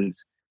now? And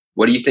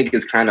what do you think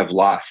is kind of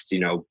lost,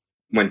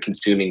 when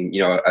consuming,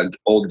 an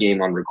old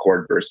game on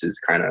record versus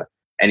kind of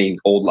any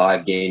old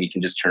live game you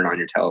can just turn on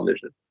your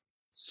television?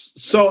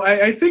 So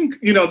I think,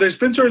 there's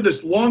been sort of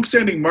this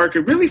long-standing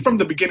market really from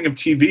the beginning of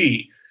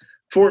TV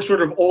for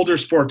sort of older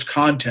sports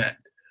content.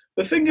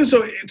 The thing is,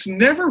 though, it's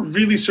never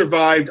really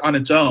survived on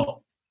its own.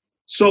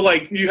 So,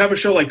 like, you have a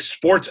show like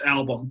Sports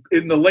Album.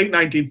 In the late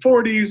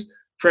 1940s,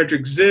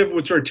 Frederick Ziv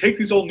would sort of take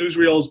these old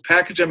newsreels,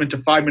 package them into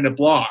 5-minute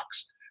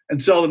blocks,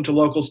 and sell them to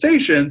local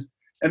stations,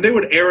 and they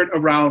would air it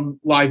around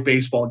live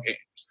baseball games.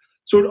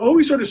 So it would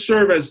always sort of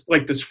serve as,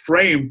 like, this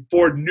frame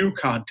for new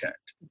content.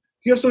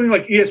 You have something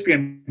like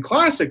ESPN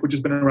Classic, which has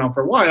been around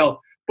for a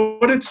while,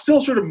 but it's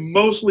still sort of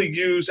mostly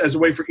used as a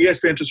way for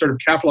ESPN to sort of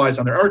capitalize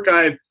on their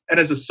archive and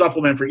as a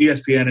supplement for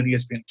ESPN and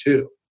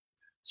ESPN2.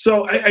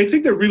 So I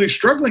think they're really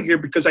struggling here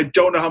because I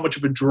don't know how much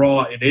of a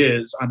draw it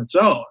is on its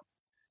own.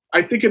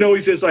 I think it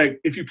always is like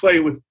if you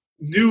play with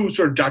new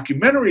sort of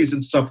documentaries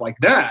and stuff like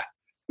that,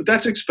 but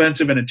that's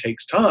expensive and it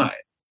takes time.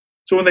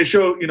 So when they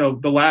show,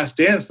 The Last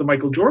Dance, the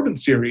Michael Jordan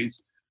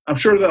series, I'm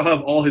sure they'll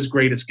have all his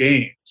greatest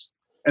games.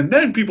 And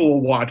then people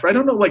will watch. But I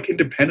don't know, like,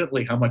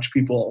 independently how much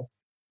people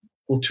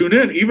will tune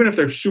in, even if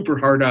they're super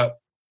hard up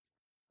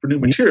for new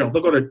material.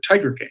 They'll go to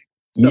Tiger King,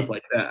 stuff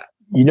like that.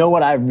 You know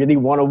what I really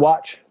want to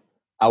watch?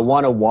 I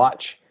want to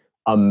watch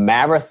a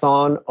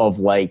marathon of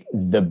like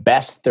the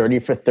best 30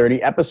 for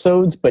 30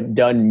 episodes, but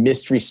done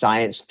Mystery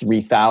Science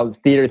 3000,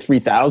 Theater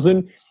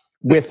 3000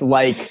 with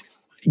like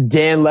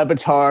Dan Le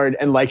Batard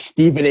and like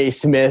Stephen A.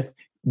 Smith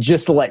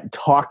just like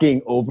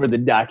talking over the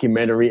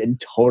documentary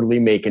and totally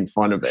making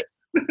fun of it.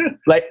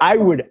 Like I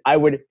would,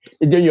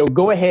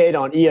 go ahead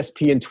on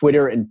ESPN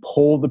Twitter and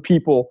poll the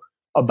people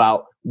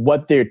about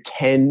what their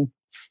 10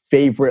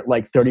 favorite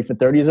like 30 for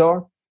 30s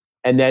are.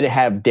 And then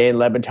have Dan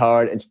Le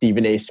Batard and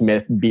Stephen A.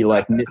 Smith be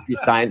like Mystery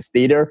Science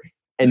Theater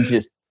and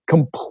just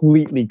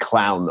completely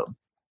clown them.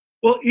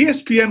 Well,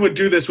 ESPN would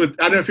do this with,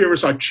 I don't know if you ever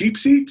saw Cheap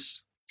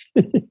Seats,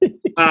 which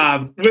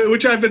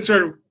I've been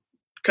sort of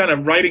kind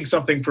of writing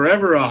something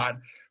forever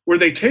on, where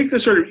they take the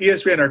sort of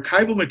ESPN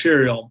archival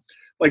material,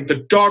 like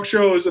the dog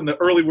shows and the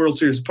early World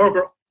Series of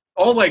Poker,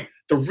 all like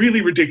the really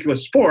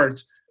ridiculous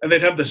sports, and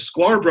they'd have the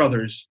Sklar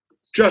brothers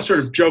just sort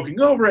of joking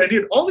over it. And he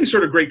had all these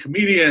sort of great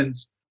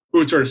comedians who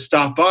would sort of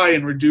stop by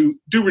and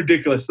do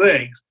ridiculous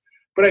things.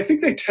 But I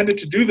think they tended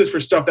to do this for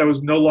stuff that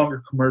was no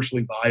longer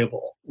commercially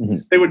viable. Mm-hmm.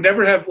 They would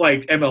never have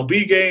like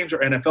MLB games or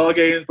NFL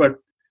games, but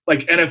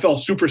like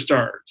NFL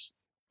Superstars,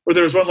 where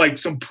there was one like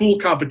some pool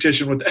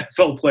competition with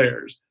NFL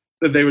players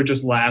that they would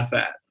just laugh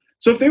at.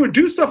 So if they would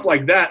do stuff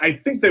like that, I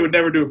think they would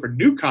never do it for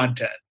new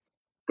content.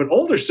 But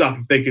older stuff,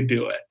 if they could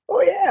do it.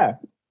 Oh, yeah.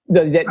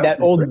 The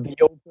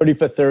old 30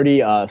 for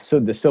 30, so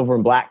the Silver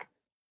and Black.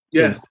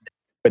 Yeah.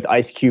 With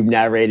Ice Cube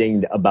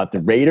narrating about the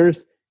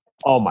Raiders.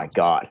 Oh my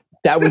God.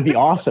 That would be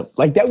awesome.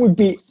 Like that would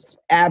be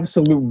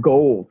absolute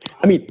gold.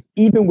 I mean,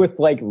 even with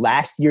like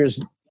last year's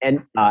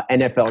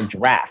NFL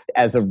draft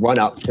as a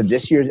run-up to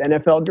this year's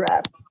NFL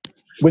draft,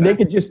 where they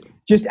could just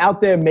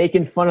out there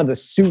making fun of the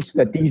suits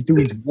that these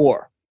dudes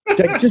wore.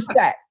 Just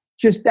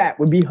that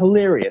would be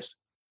hilarious.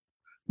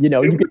 You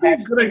know, you could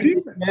have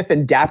Smith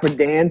and Dapper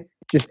Dan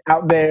just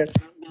out there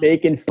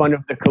making fun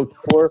of the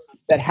couture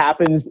that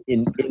happens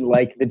in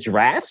like the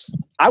drafts.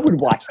 I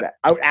would watch that.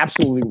 I would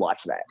absolutely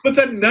watch that. But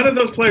then none of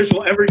those players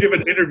will ever give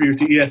an interview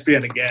to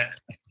ESPN again.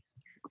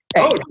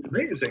 Hey, it's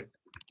amazing.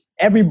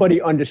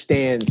 Everybody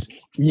understands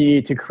you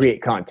need to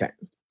create content.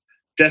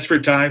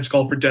 Desperate times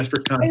call for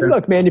desperate content. Hey,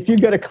 look, man, if you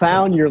got to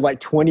clown your like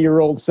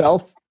 20-year-old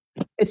self,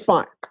 it's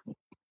fine.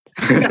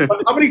 Yeah,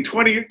 how many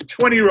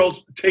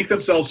 20-year-olds take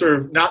themselves sort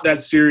of not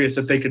that serious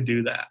that they can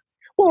do that?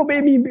 Well,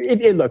 maybe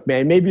look,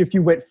 man, maybe if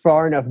you went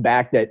far enough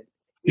back that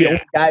the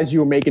only guys you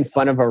were making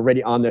fun of are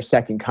already on their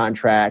second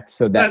contract,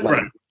 so that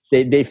like,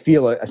 right. they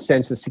feel a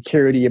sense of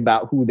security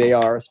about who they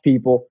are as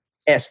people,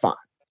 it's fine.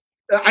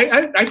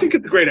 I think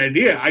it's a great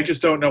idea. I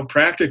just don't know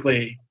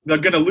practically. They're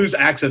going to lose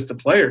access to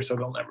players, so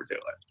they'll never do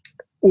it.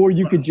 Or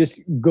you could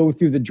just go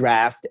through the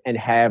draft and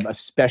have a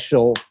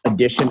special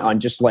edition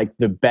on just like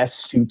the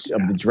best suits of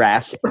the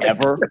draft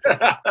ever.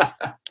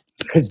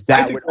 Because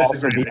that would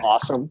also be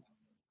awesome.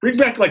 Bring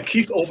back like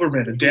Keith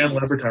Olbermann and Dan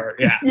Le Batard.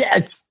 Yeah.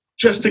 Yes.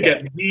 Just to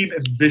get mean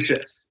and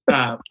vicious.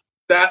 That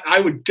I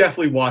would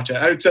definitely watch it.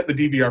 I would set the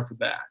DVR for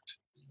that.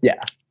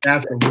 Yeah.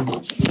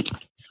 Absolutely.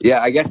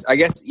 Yeah, I guess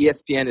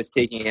ESPN is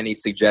taking any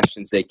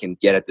suggestions they can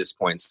get at this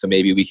point. So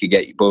maybe we could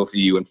get both of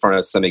you in front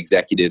of some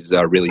executives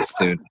really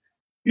soon.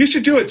 You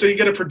should do it so you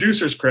get a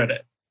producer's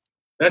credit.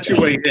 That's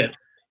your way in.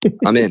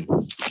 I'm in.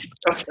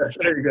 Okay,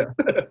 there you go.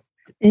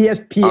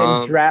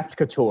 ESPN Draft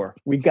Couture.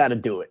 We got to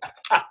do it.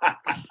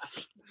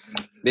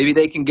 Maybe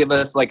they can give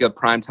us like a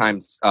prime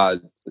time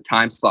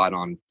slot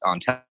on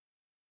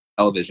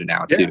television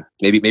now too.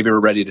 Yeah. Maybe we're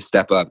ready to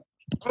step up.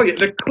 Oh yeah,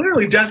 they're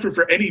clearly desperate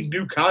for any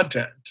new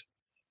content.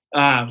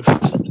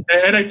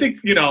 And I think,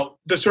 you know,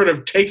 the sort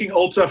of taking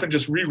old stuff and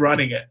just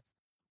rerunning it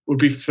would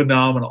be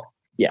phenomenal.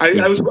 Yeah,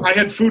 I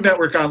had Food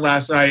Network on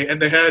last night,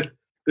 and they had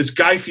this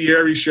Guy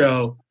Fieri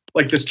show,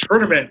 like this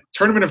tournament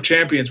of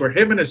champions, where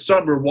him and his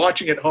son were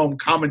watching at home,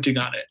 commenting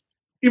on it,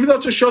 even though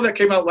it's a show that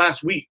came out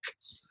last week.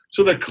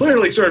 So they're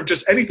clearly sort of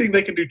just anything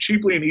they can do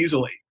cheaply and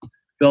easily,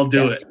 they'll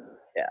do it.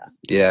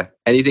 Yeah.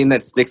 Anything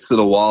that sticks to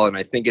the wall, and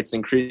I think it's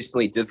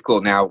increasingly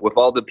difficult now with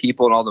all the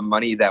people and all the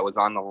money that was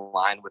on the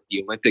line with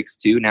the Olympics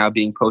too, now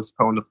being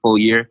postponed a full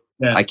year.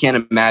 Yeah. I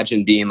can't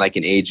imagine being like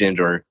an agent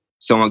or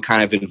someone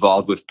kind of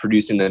involved with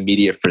producing the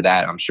media for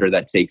that. I'm sure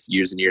that takes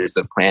years and years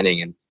of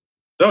planning. And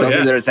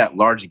there's that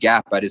large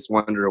gap. I just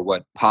wonder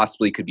what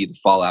possibly could be the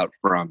fallout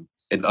from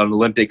an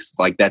Olympics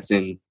like that's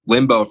in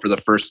limbo for the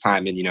first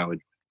time in,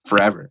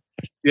 forever.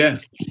 Yeah.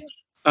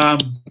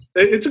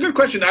 It's a good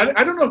question.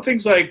 I don't know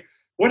things like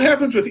what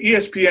happens with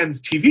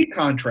ESPN's TV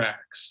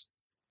contracts.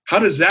 How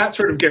does that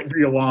sort of get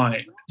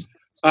realigned?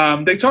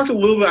 They talked a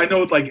little bit, I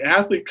know with like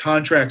athlete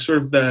contracts, sort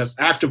of the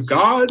act of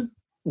God,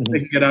 they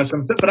can get out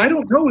some stuff, but I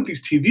don't know with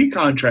these TV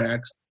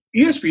contracts.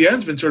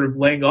 ESPN's been sort of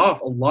laying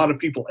off a lot of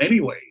people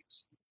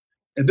anyways,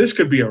 and this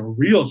could be a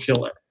real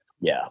killer.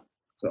 Yeah.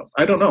 So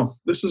I don't know.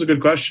 This is a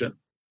good question,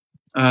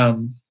 but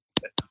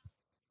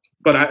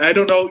I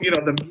don't know.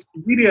 The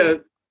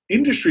media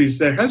industries,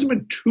 there hasn't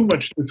been too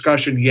much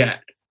discussion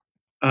yet.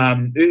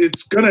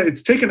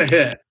 It's taken a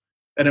hit,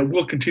 and it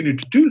will continue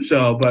to do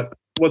so. But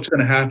what's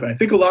going to happen? I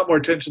think a lot more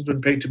attention's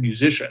been paid to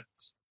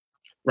musicians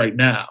right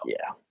now. Yeah.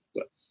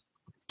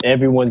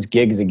 Everyone's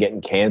gigs are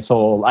getting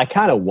canceled. I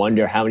kind of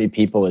wonder how many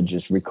people are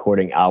just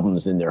recording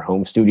albums in their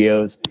home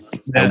studios.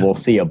 Yeah. And we'll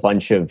see a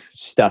bunch of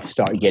stuff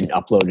start getting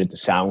uploaded to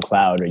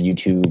SoundCloud or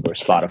YouTube or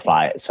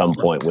Spotify at some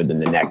point within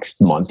the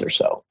next month or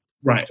so.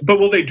 Right. But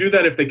will they do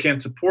that if they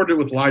can't support it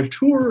with live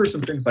tours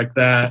and things like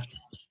that?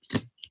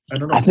 I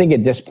don't know. I think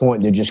at this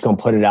point, they're just going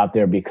to put it out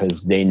there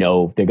because they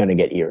know they're going to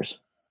get ears.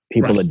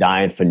 People are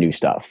dying for new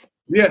stuff.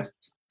 Yeah.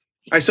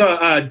 I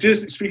saw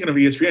Disney, speaking of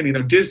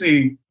ESPN,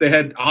 Disney, they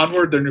had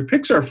Onward, their new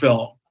Pixar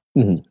film.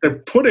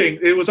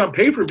 Mm-hmm. It was on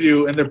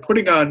pay-per-view, and they're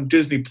putting on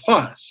Disney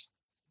Plus,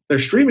 their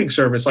streaming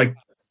service, like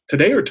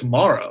today or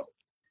tomorrow.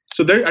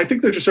 So I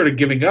think they're just sort of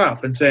giving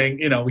up and saying,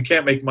 we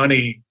can't make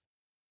money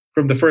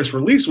from the first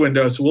release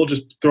window, so we'll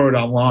just throw it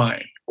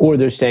online. Or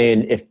they're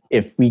saying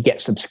if we get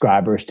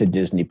subscribers to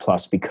Disney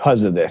Plus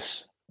because of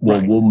this,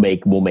 we'll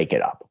make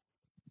it up.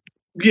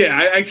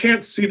 Yeah, I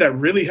can't see that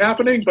really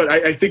happening, but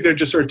I think they're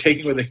just sort of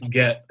taking what they can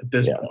get at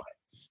this point.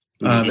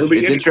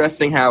 It's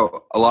interesting how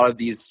a lot of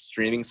these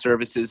streaming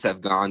services have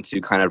gone to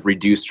kind of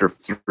reduced or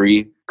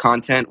free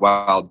content,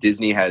 while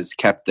Disney has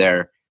kept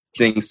their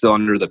things still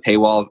under the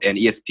paywall, and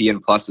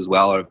ESPN Plus as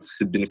well have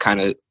been kind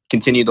of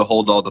continue to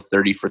hold all the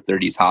 30 for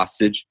 30s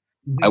hostage.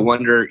 Mm-hmm. I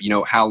wonder,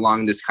 how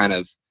long this kind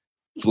of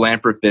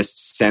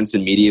philanthropist sense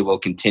in media will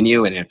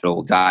continue, and if it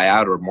will die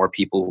out or more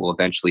people will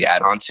eventually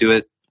add on to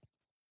it.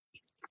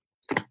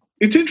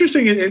 It's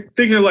interesting in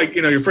thinking of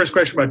your first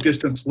question about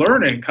distance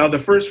learning, how the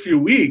first few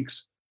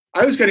weeks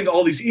I was getting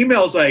all these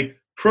emails like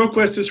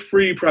ProQuest is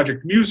free,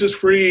 Project Muse is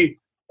free,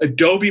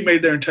 Adobe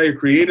made their entire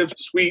Creative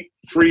Suite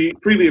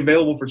freely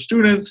available for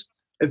students,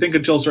 I think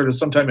until sort of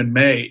sometime in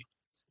May.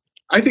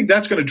 I think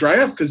that's going to dry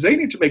up because they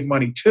need to make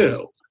money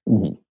too.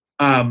 Mm-hmm.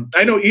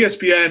 I know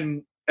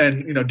ESPN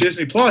and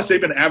Disney Plus,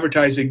 they've been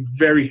advertising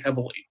very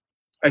heavily.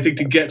 I think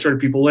to get sort of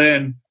people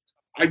in.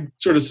 I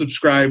sort of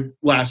subscribed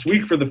last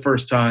week for the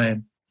first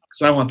time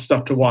because I want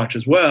stuff to watch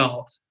as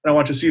well. And I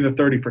want to see the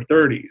 30 for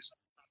 30s.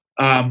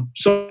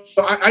 So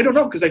I don't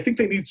know, because I think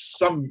they need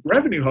some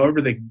revenue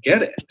however they can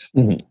get it.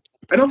 Mm-hmm.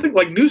 I don't think,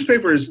 like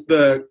newspapers,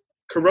 the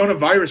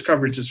coronavirus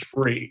coverage is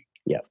free.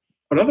 Yeah.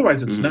 But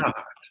otherwise it's not.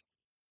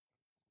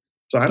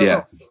 So I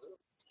don't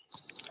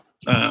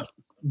know.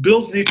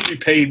 Bills need to be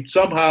paid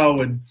somehow,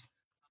 and,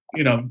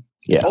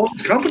 all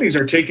these companies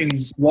are taking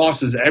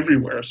losses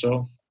everywhere,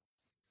 so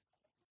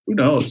who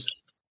knows?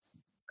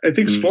 I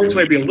think sports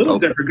might be a little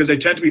different because they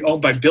tend to be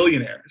owned by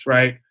billionaires,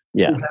 right?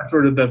 Yeah. Who have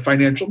sort of the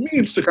financial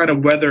means to kind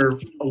of weather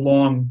a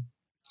long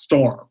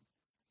storm.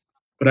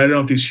 But I don't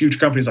know if these huge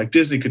companies like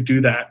Disney could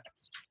do that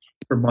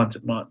for months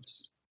and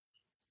months.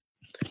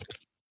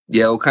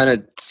 Yeah, we'll kind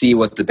of see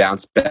what the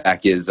bounce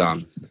back is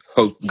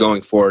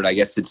going forward. I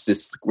guess it's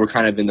just we're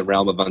kind of in the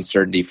realm of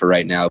uncertainty for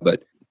right now.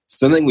 But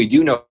something we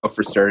do know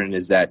for certain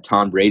is that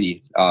Tom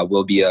Brady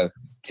will be a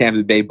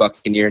Tampa Bay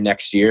Buccaneer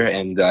next year.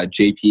 And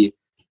JP,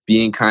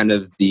 being kind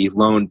of the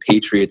lone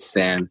Patriots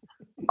fan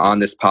on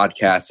this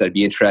podcast, I'd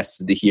be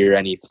interested to hear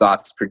any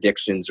thoughts,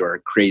 predictions, or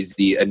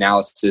crazy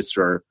analysis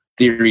or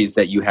theories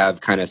that you have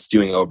kind of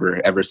stewing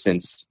over ever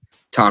since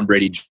Tom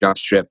Brady jumped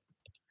ship.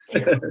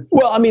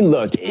 Well, I mean,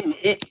 look,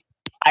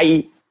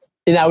 I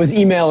was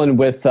emailing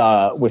with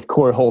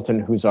Corey Holton,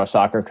 who's our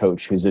soccer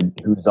coach,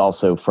 who's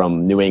also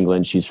from New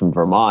England. She's from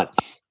Vermont,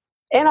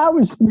 and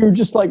we were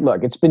just like,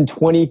 look, it's been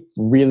 20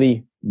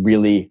 really,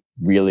 really,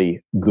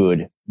 really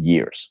good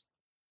years.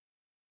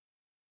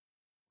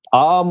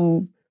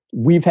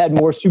 We've had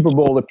more Super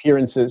Bowl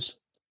appearances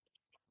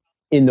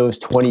in those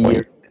 20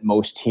 years than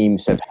most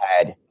teams have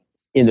had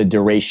in the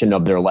duration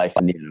of their life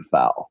in the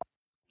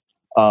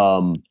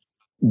NFL.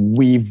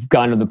 We've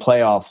gone to the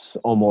playoffs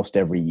almost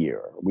every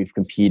year. We've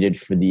competed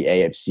for the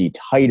AFC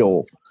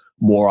title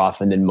more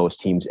often than most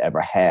teams ever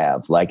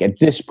have. Like, at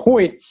this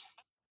point,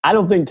 I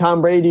don't think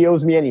Tom Brady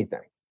owes me anything.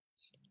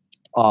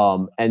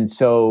 And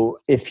so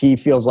if he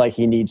feels like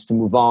he needs to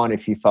move on,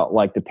 if he felt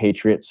like the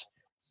Patriots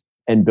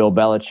and Bill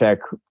Belichick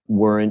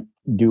weren't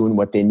doing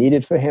what they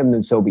needed for him,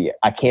 then so be it.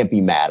 I can't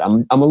be mad.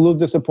 I'm a little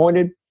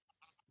disappointed,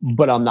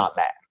 but I'm not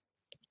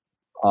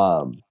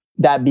mad.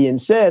 That being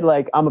said,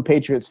 like, I'm a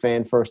Patriots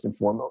fan first and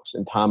foremost,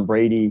 and Tom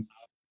Brady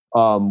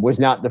was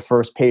not the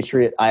first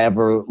Patriot I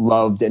ever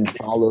loved and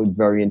followed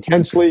very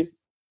intensely.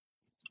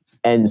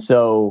 And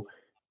so,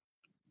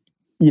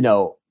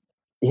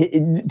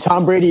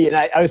 Tom Brady, and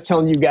I was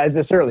telling you guys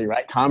this earlier,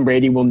 right? Tom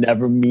Brady will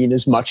never mean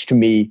as much to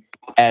me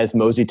as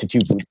Mosi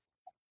Tatupu.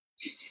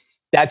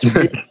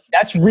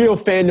 That's real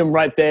fandom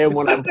right there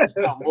when I talk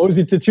about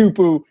Mosi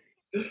Tatupu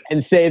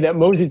and say that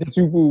Mosi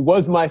Tatupu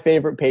was my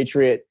favorite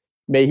Patriot.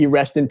 May he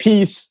rest in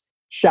peace.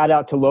 Shout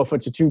out to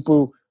Lofa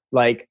Tatupu.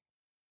 Like,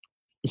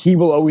 he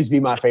will always be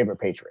my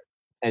favorite Patriot.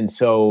 And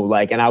so,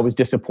 and I was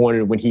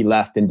disappointed when he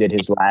left and did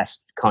his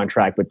last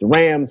contract with the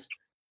Rams.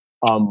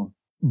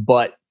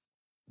 But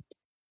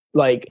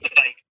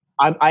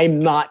I'm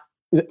not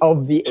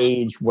of the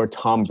age where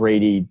Tom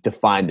Brady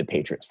defined the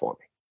Patriots for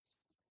me.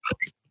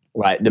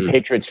 Right. The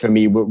Patriots for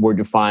me were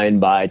defined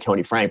by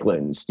Tony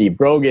Franklin, Steve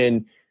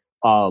Grogan,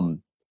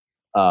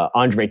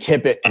 Andre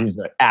Tippett, who's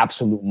an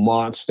absolute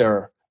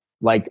monster,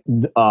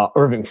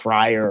 Irving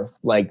Fryer.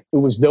 Like, it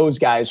was those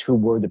guys who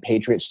were the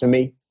Patriots to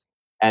me.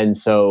 And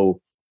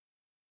so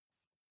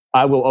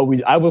I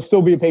will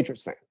still be a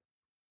Patriots fan,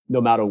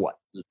 no matter what.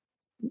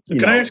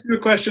 Can I ask you a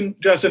question,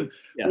 Justin?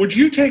 Yeah. Would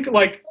you take a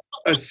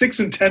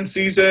 6-10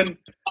 season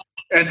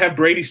and have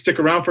Brady stick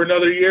around for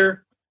another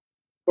year?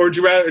 Or would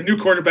you rather a new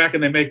quarterback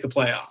and they make the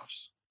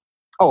playoffs?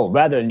 Oh,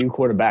 rather a new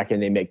quarterback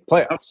and they make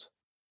playoffs.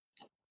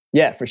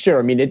 Yeah, for sure.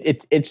 I mean,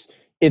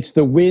 it's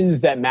the wins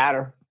that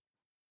matter.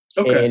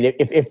 Okay. And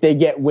if they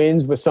get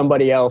wins with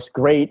somebody else,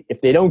 great. If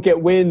they don't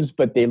get wins,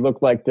 but they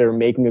look like they're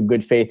making a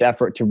good faith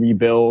effort to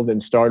rebuild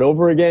and start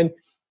over again,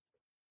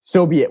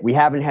 so be it. We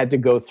haven't had to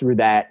go through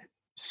that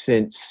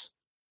since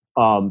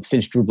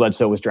Drew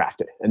Bledsoe was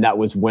drafted, and that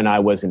was when I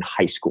was in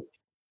high school.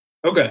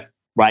 Okay.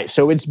 Right.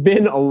 So it's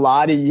been a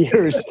lot of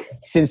years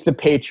since the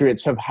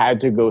Patriots have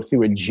had to go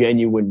through a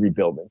genuine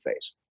rebuilding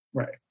phase.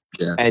 Right.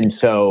 Yeah. And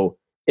so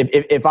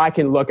if I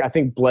can look, I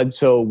think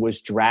Bledsoe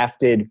was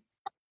drafted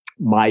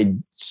my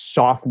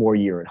sophomore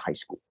year in high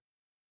school.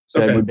 So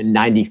that would have been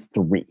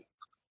 93.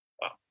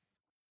 Wow.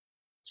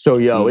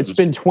 So, it's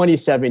been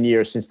 27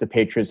 years since the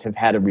Patriots have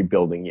had a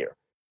rebuilding year.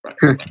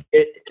 Right.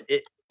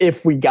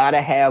 If we got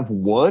to have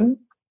 1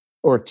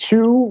 or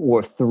 2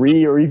 or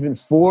 3 or even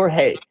 4,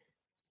 hey,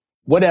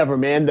 whatever,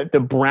 man. The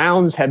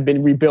Browns have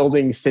been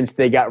rebuilding since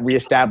they got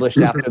reestablished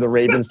after the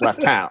Ravens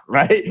left town,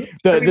 right?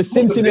 The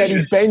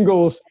Cincinnati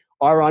Bengals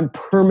are on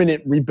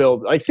permanent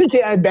rebuild. Like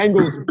Cincinnati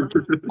Bengals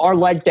are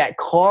like that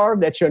car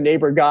that your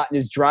neighbor got in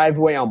his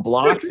driveway on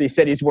blocks. He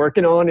said he's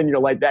working on, and you're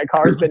like, that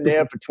car's been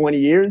there for 20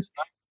 years.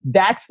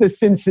 That's the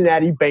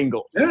Cincinnati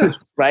Bengals,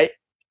 right?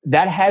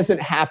 That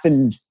hasn't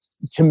happened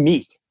to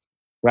me,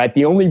 right?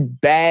 The only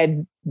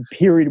bad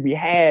period we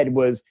had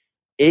was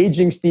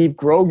aging Steve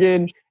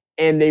Grogan,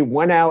 and they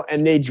went out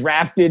and they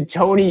drafted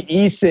Tony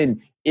Eason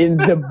in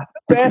the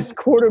best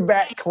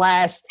quarterback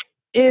class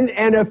in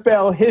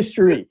NFL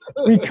history.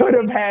 We could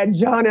have had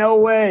John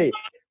Elway.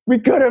 We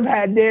could have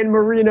had Dan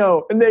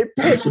Marino, and they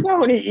picked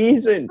Tony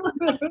Eason.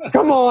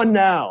 Come on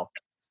now.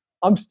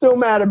 I'm still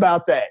mad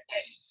about that.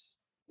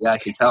 Yeah, I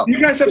can tell. You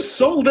guys have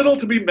so little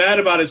to be mad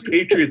about as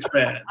Patriots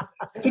fans.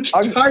 Such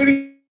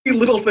tiny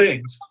little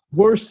things.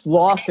 Worst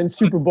loss in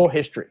Super Bowl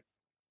history.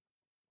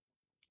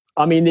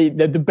 I mean,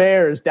 the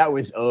Bears, that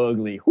was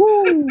ugly.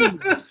 Woo!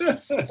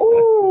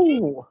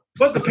 Ooh.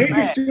 But the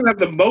Patriots do have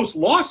the most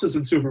losses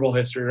in Super Bowl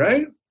history,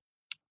 right?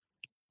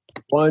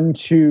 1,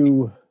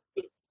 2,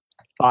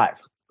 5.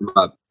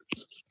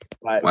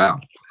 Wow.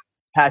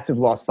 Pats have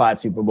lost 5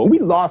 Super Bowls. We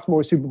lost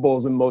more Super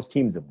Bowls than most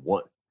teams have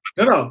won.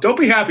 No, don't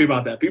be happy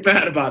about that. Be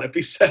mad about it.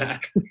 Be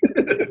sad.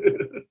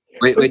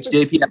 Wait,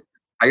 JP,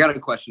 I got a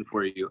question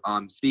for you.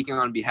 Speaking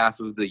on behalf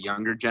of the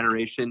younger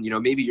generation,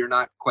 maybe you're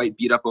not quite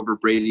beat up over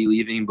Brady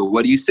leaving, but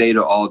what do you say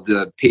to all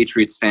the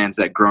Patriots fans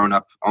that grown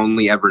up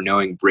only ever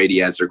knowing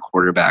Brady as their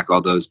quarterback?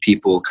 All those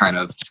people kind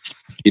of,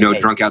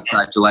 drunk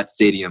outside Gillette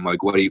Stadium.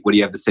 Like, what do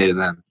you have to say to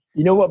them?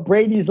 You know what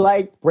Brady's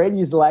like?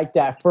 Brady's like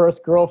that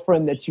first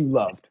girlfriend that you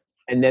loved,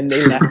 and then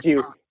they left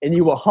you, and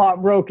you were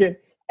heartbroken.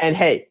 And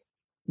hey,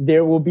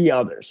 there will be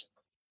others.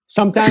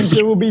 Sometimes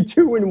there will be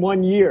 2 in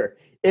 1 year.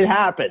 It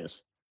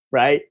happens,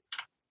 right?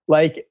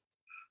 Like,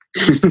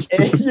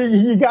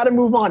 you got to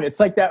move on. It's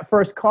like that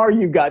first car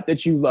you got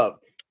that you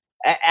loved.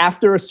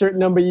 After a certain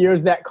number of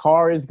years, that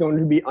car is going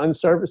to be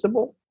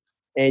unserviceable,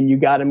 and you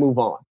got to move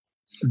on.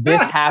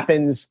 This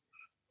happens.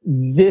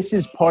 This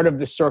is part of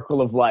the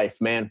circle of life,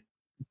 man.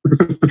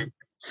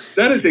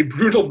 That is a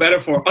brutal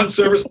metaphor.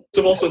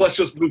 Unserviceable, so let's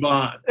just move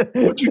on.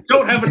 But you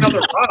don't have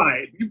another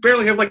ride. You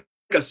barely have like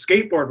a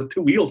skateboard with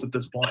 2 wheels at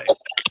this point.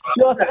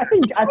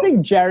 I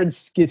think Jared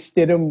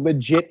Stidham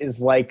legit is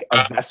like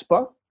a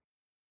Vespa,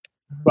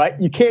 right?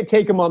 You can't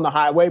take him on the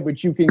highway,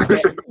 but you can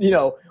get,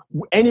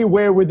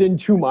 anywhere within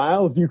 2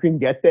 miles, you can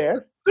get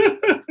there.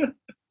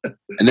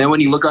 And then when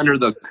you look under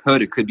the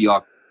hood, it could be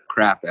all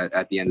crap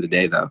at the end of the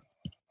day, though.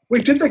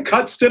 Wait, did they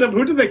cut Stidham?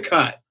 Who did they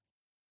cut?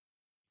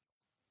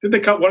 Did they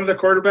cut one of their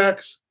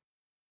quarterbacks?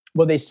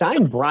 Well, they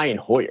signed Brian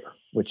Hoyer,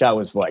 which I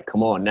was like,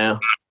 come on now.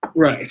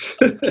 Right.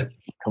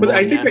 But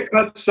I think they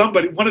cut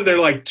somebody, one of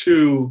their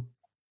 2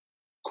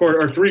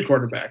 or 3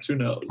 quarterbacks. Who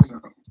knows?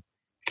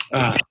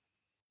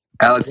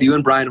 Alex, you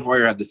and Brian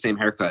Hoyer have the same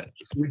haircut.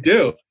 We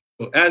do.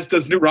 As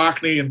does Knute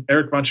Rockne and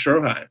Eric von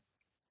Stroheim.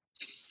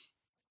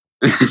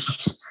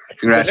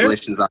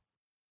 Congratulations on.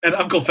 And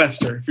Uncle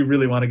Fester, if you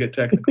really want to get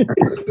technical.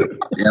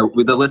 Yeah,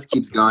 the list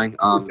keeps going.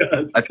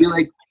 Yes. I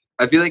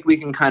feel like we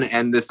can kind of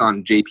end this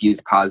on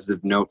JP's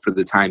positive note for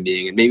the time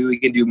being, and maybe we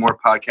can do more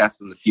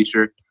podcasts in the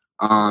future.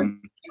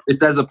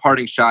 Just as a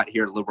parting shot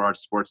here at Liberal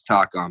Arts Sports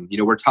Talk,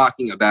 we're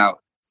talking about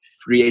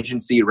free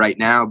agency right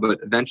now, but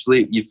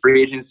eventually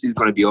free agency is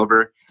going to be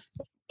over.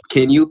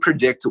 Can you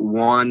predict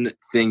one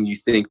thing you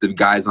think the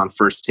guys on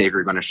First Take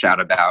are going to shout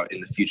about in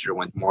the future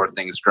when more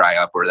things dry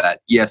up, or that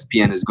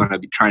ESPN is going to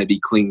be trying to be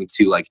clinging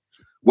to? Like,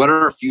 what are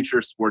our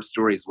future sports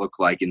stories look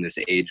like in this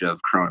age of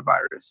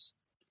coronavirus?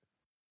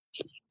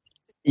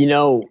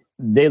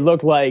 They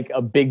look like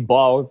a big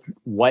bald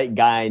white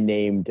guy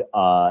named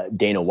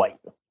Dana White.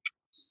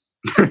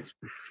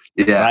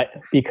 Yeah. Right?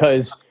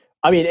 Because,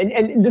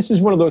 and this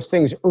is one of those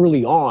things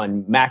early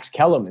on, Max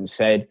Kellerman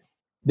said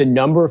the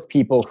number of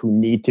people who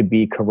need to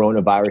be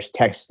coronavirus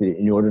tested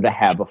in order to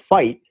have a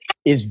fight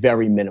is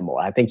very minimal.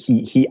 I think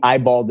he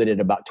eyeballed it at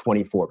about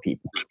 24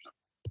 people.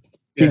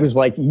 Yeah. He was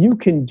like, you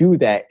can do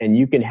that and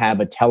you can have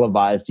a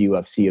televised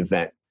UFC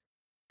event.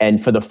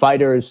 And for the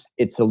fighters,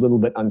 it's a little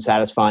bit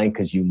unsatisfying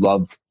because you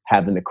love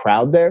having the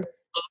crowd there.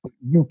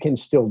 You can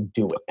still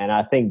do it. And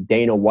I think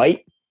Dana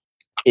White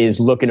is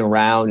looking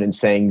around and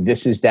saying,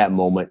 this is that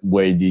moment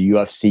where the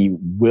UFC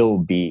will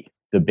be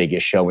the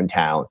biggest show in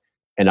town,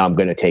 and I'm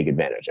going to take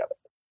advantage of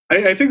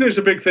it. I think there's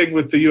a big thing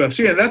with the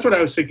UFC, and that's what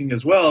I was thinking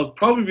as well.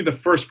 Probably be the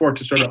first sport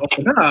to sort of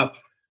open up.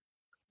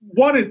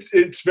 One,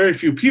 it's very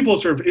few people,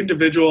 sort of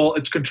individual.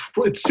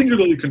 It's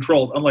singularly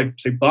controlled, unlike,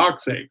 say,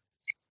 boxing.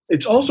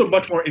 It's also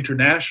much more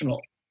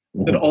international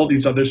than all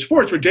these other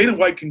sports, where Dana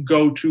White can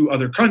go to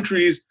other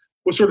countries,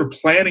 was sort of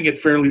planning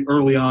it fairly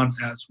early on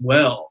as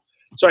well.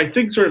 So I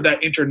think sort of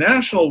that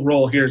international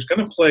role here is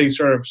going to play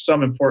sort of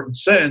some important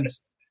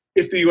sense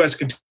if the U.S.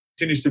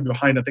 continues to be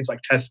behind on things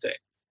like testing.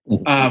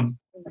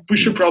 We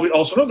should probably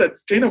also know that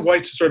Dana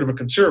White's sort of a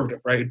conservative,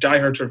 right? A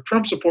diehard sort of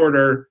Trump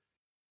supporter,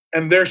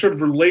 and their sort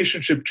of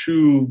relationship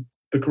to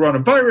the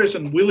coronavirus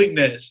and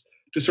willingness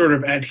to sort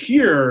of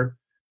adhere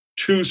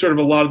to sort of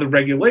a lot of the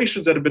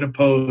regulations that have been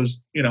imposed,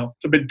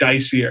 it's a bit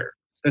dicier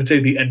than, say,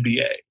 the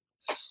NBA.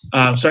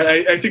 So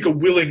I think a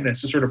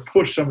willingness to sort of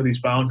push some of these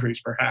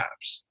boundaries,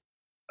 perhaps,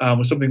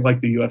 with something like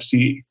the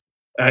UFC.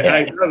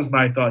 That was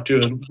my thought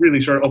too. And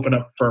really sort of open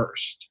up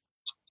first.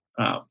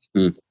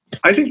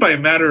 I think by a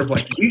matter of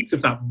like weeks,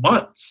 if not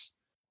months,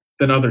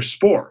 than other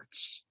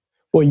sports.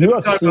 Well,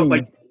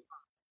 UFC.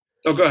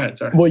 Oh, go ahead.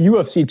 Sorry. Well,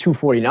 UFC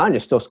 249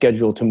 is still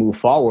scheduled to move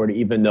forward,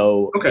 even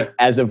though,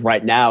 as of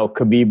right now,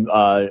 Khabib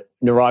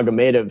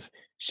Nurmagomedov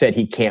said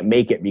he can't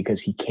make it because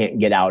he can't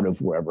get out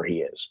of wherever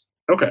he is.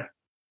 Okay.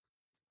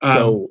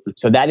 So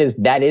that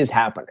is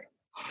happening.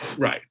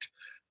 Right.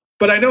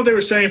 But I know they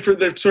were saying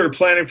they're sort of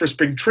planning for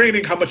spring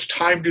training. How much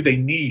time do they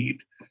need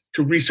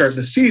to restart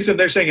the season?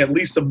 They're saying at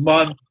least a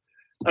month.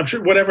 I'm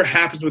sure whatever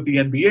happens with the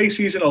NBA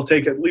season, it'll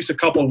take at least a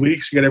couple of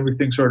weeks to get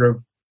everything sort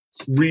of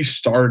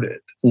restarted.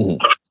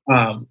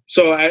 Mm-hmm.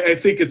 So I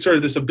think it's sort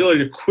of this ability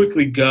to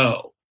quickly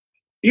go.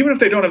 Even if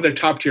they don't have their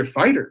top-tier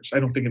fighters, I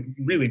don't think it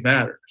really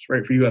matters,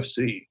 right, for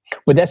UFC.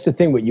 But that's the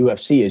thing with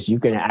UFC is you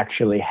can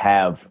actually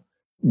have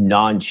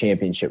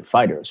non-championship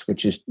fighters,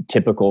 which is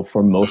typical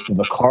for most of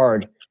the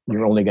card.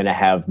 You're only going to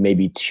have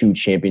maybe 2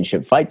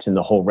 championship fights, and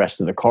the whole rest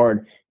of the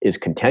card is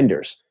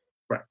contenders.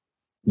 Right.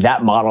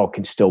 That model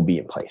can still be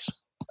in place.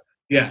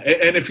 Yeah,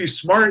 and if you're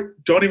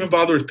smart, don't even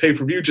bother with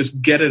pay-per-view.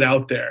 Just get it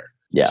out there.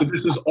 Yeah. So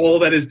this is all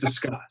that is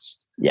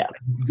discussed. Yeah.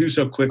 Do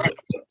so quickly.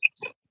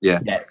 Yeah.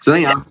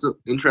 Something also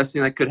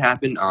interesting that could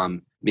happen,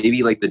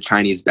 maybe like the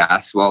Chinese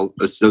Basketball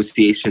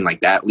Association,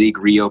 like that league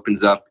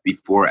reopens up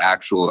before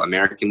actual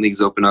American leagues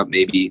open up.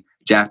 Maybe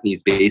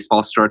Japanese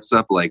baseball starts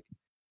up. Like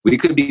we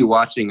could be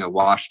watching a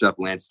washed up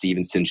Lance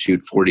Stevenson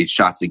shoot 40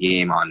 shots a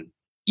game on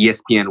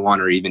ESPN1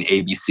 or even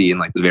ABC in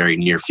like the very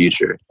near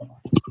future.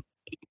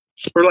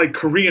 Or like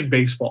Korean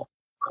baseball.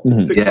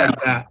 Mm-hmm. Things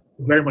like that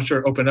very much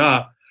sort of open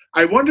up.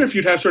 I wonder if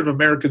you'd have sort of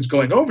Americans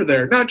going over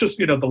there, not just,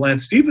 the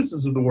Lance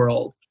Stevensons of the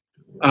world,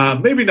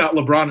 maybe not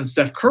LeBron and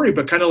Steph Curry,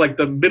 but kind of like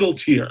the middle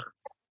tier,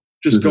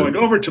 just going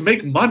over to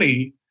make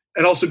money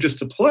and also just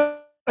to play.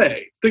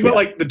 Think about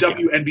like the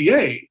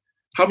WNBA.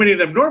 How many of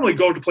them normally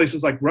go to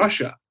places like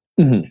Russia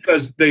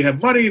because they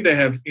have money, they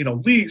have,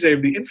 leagues, they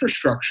have the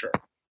infrastructure.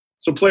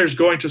 So players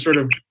going to sort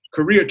of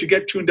Korea to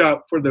get tuned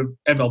out for the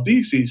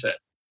MLB season,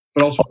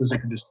 but also because they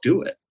can just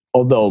do it.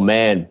 Although,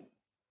 man,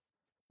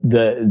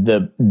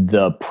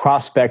 the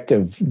prospect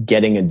of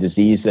getting a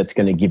disease that's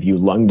going to give you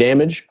lung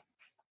damage,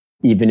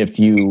 even if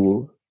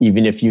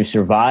you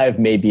survive,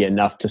 may be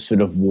enough to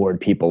sort of ward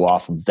people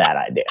off of that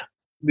idea.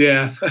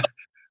 Yeah.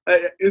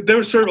 There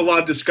was sort of a lot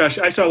of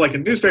discussion. I saw like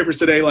in newspapers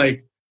today,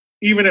 like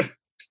even if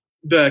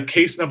the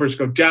case numbers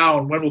go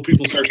down, when will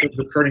people start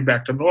returning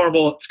back to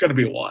normal? It's going to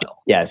be a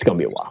while. Yeah, it's going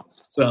to be a while.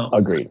 So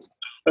agreed.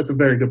 That's a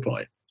very good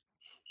point.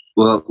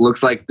 Well, it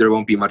looks like there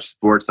won't be much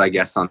sports, I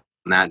guess, on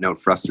that note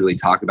for us to really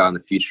talk about in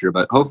the future.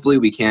 But hopefully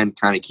we can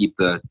kind of keep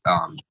the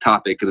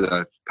topic of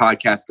the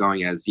podcast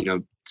going, as,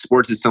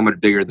 sports is so much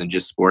bigger than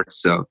just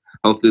sports. So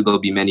hopefully there'll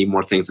be many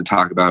more things to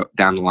talk about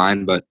down the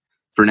line. But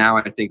for now,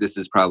 I think this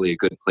is probably a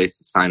good place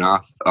to sign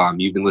off.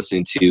 You've been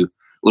listening to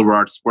Liberal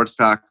Arts Sports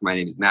Talk. My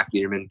name is Mac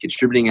Lederman,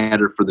 contributing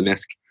editor for The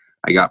Misc.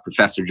 I got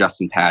Professor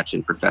Justin Patch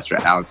and Professor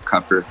Alex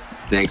Kupfer.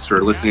 Thanks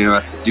for listening to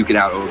us duke it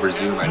out over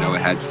Zoom. I know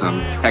it had some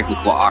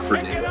technical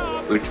awkwardness,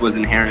 which was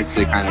inherent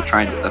to kind of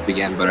trying this up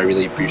again, but I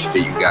really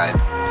appreciate you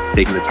guys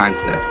taking the time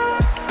today.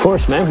 Of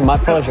course, man. My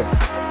pleasure.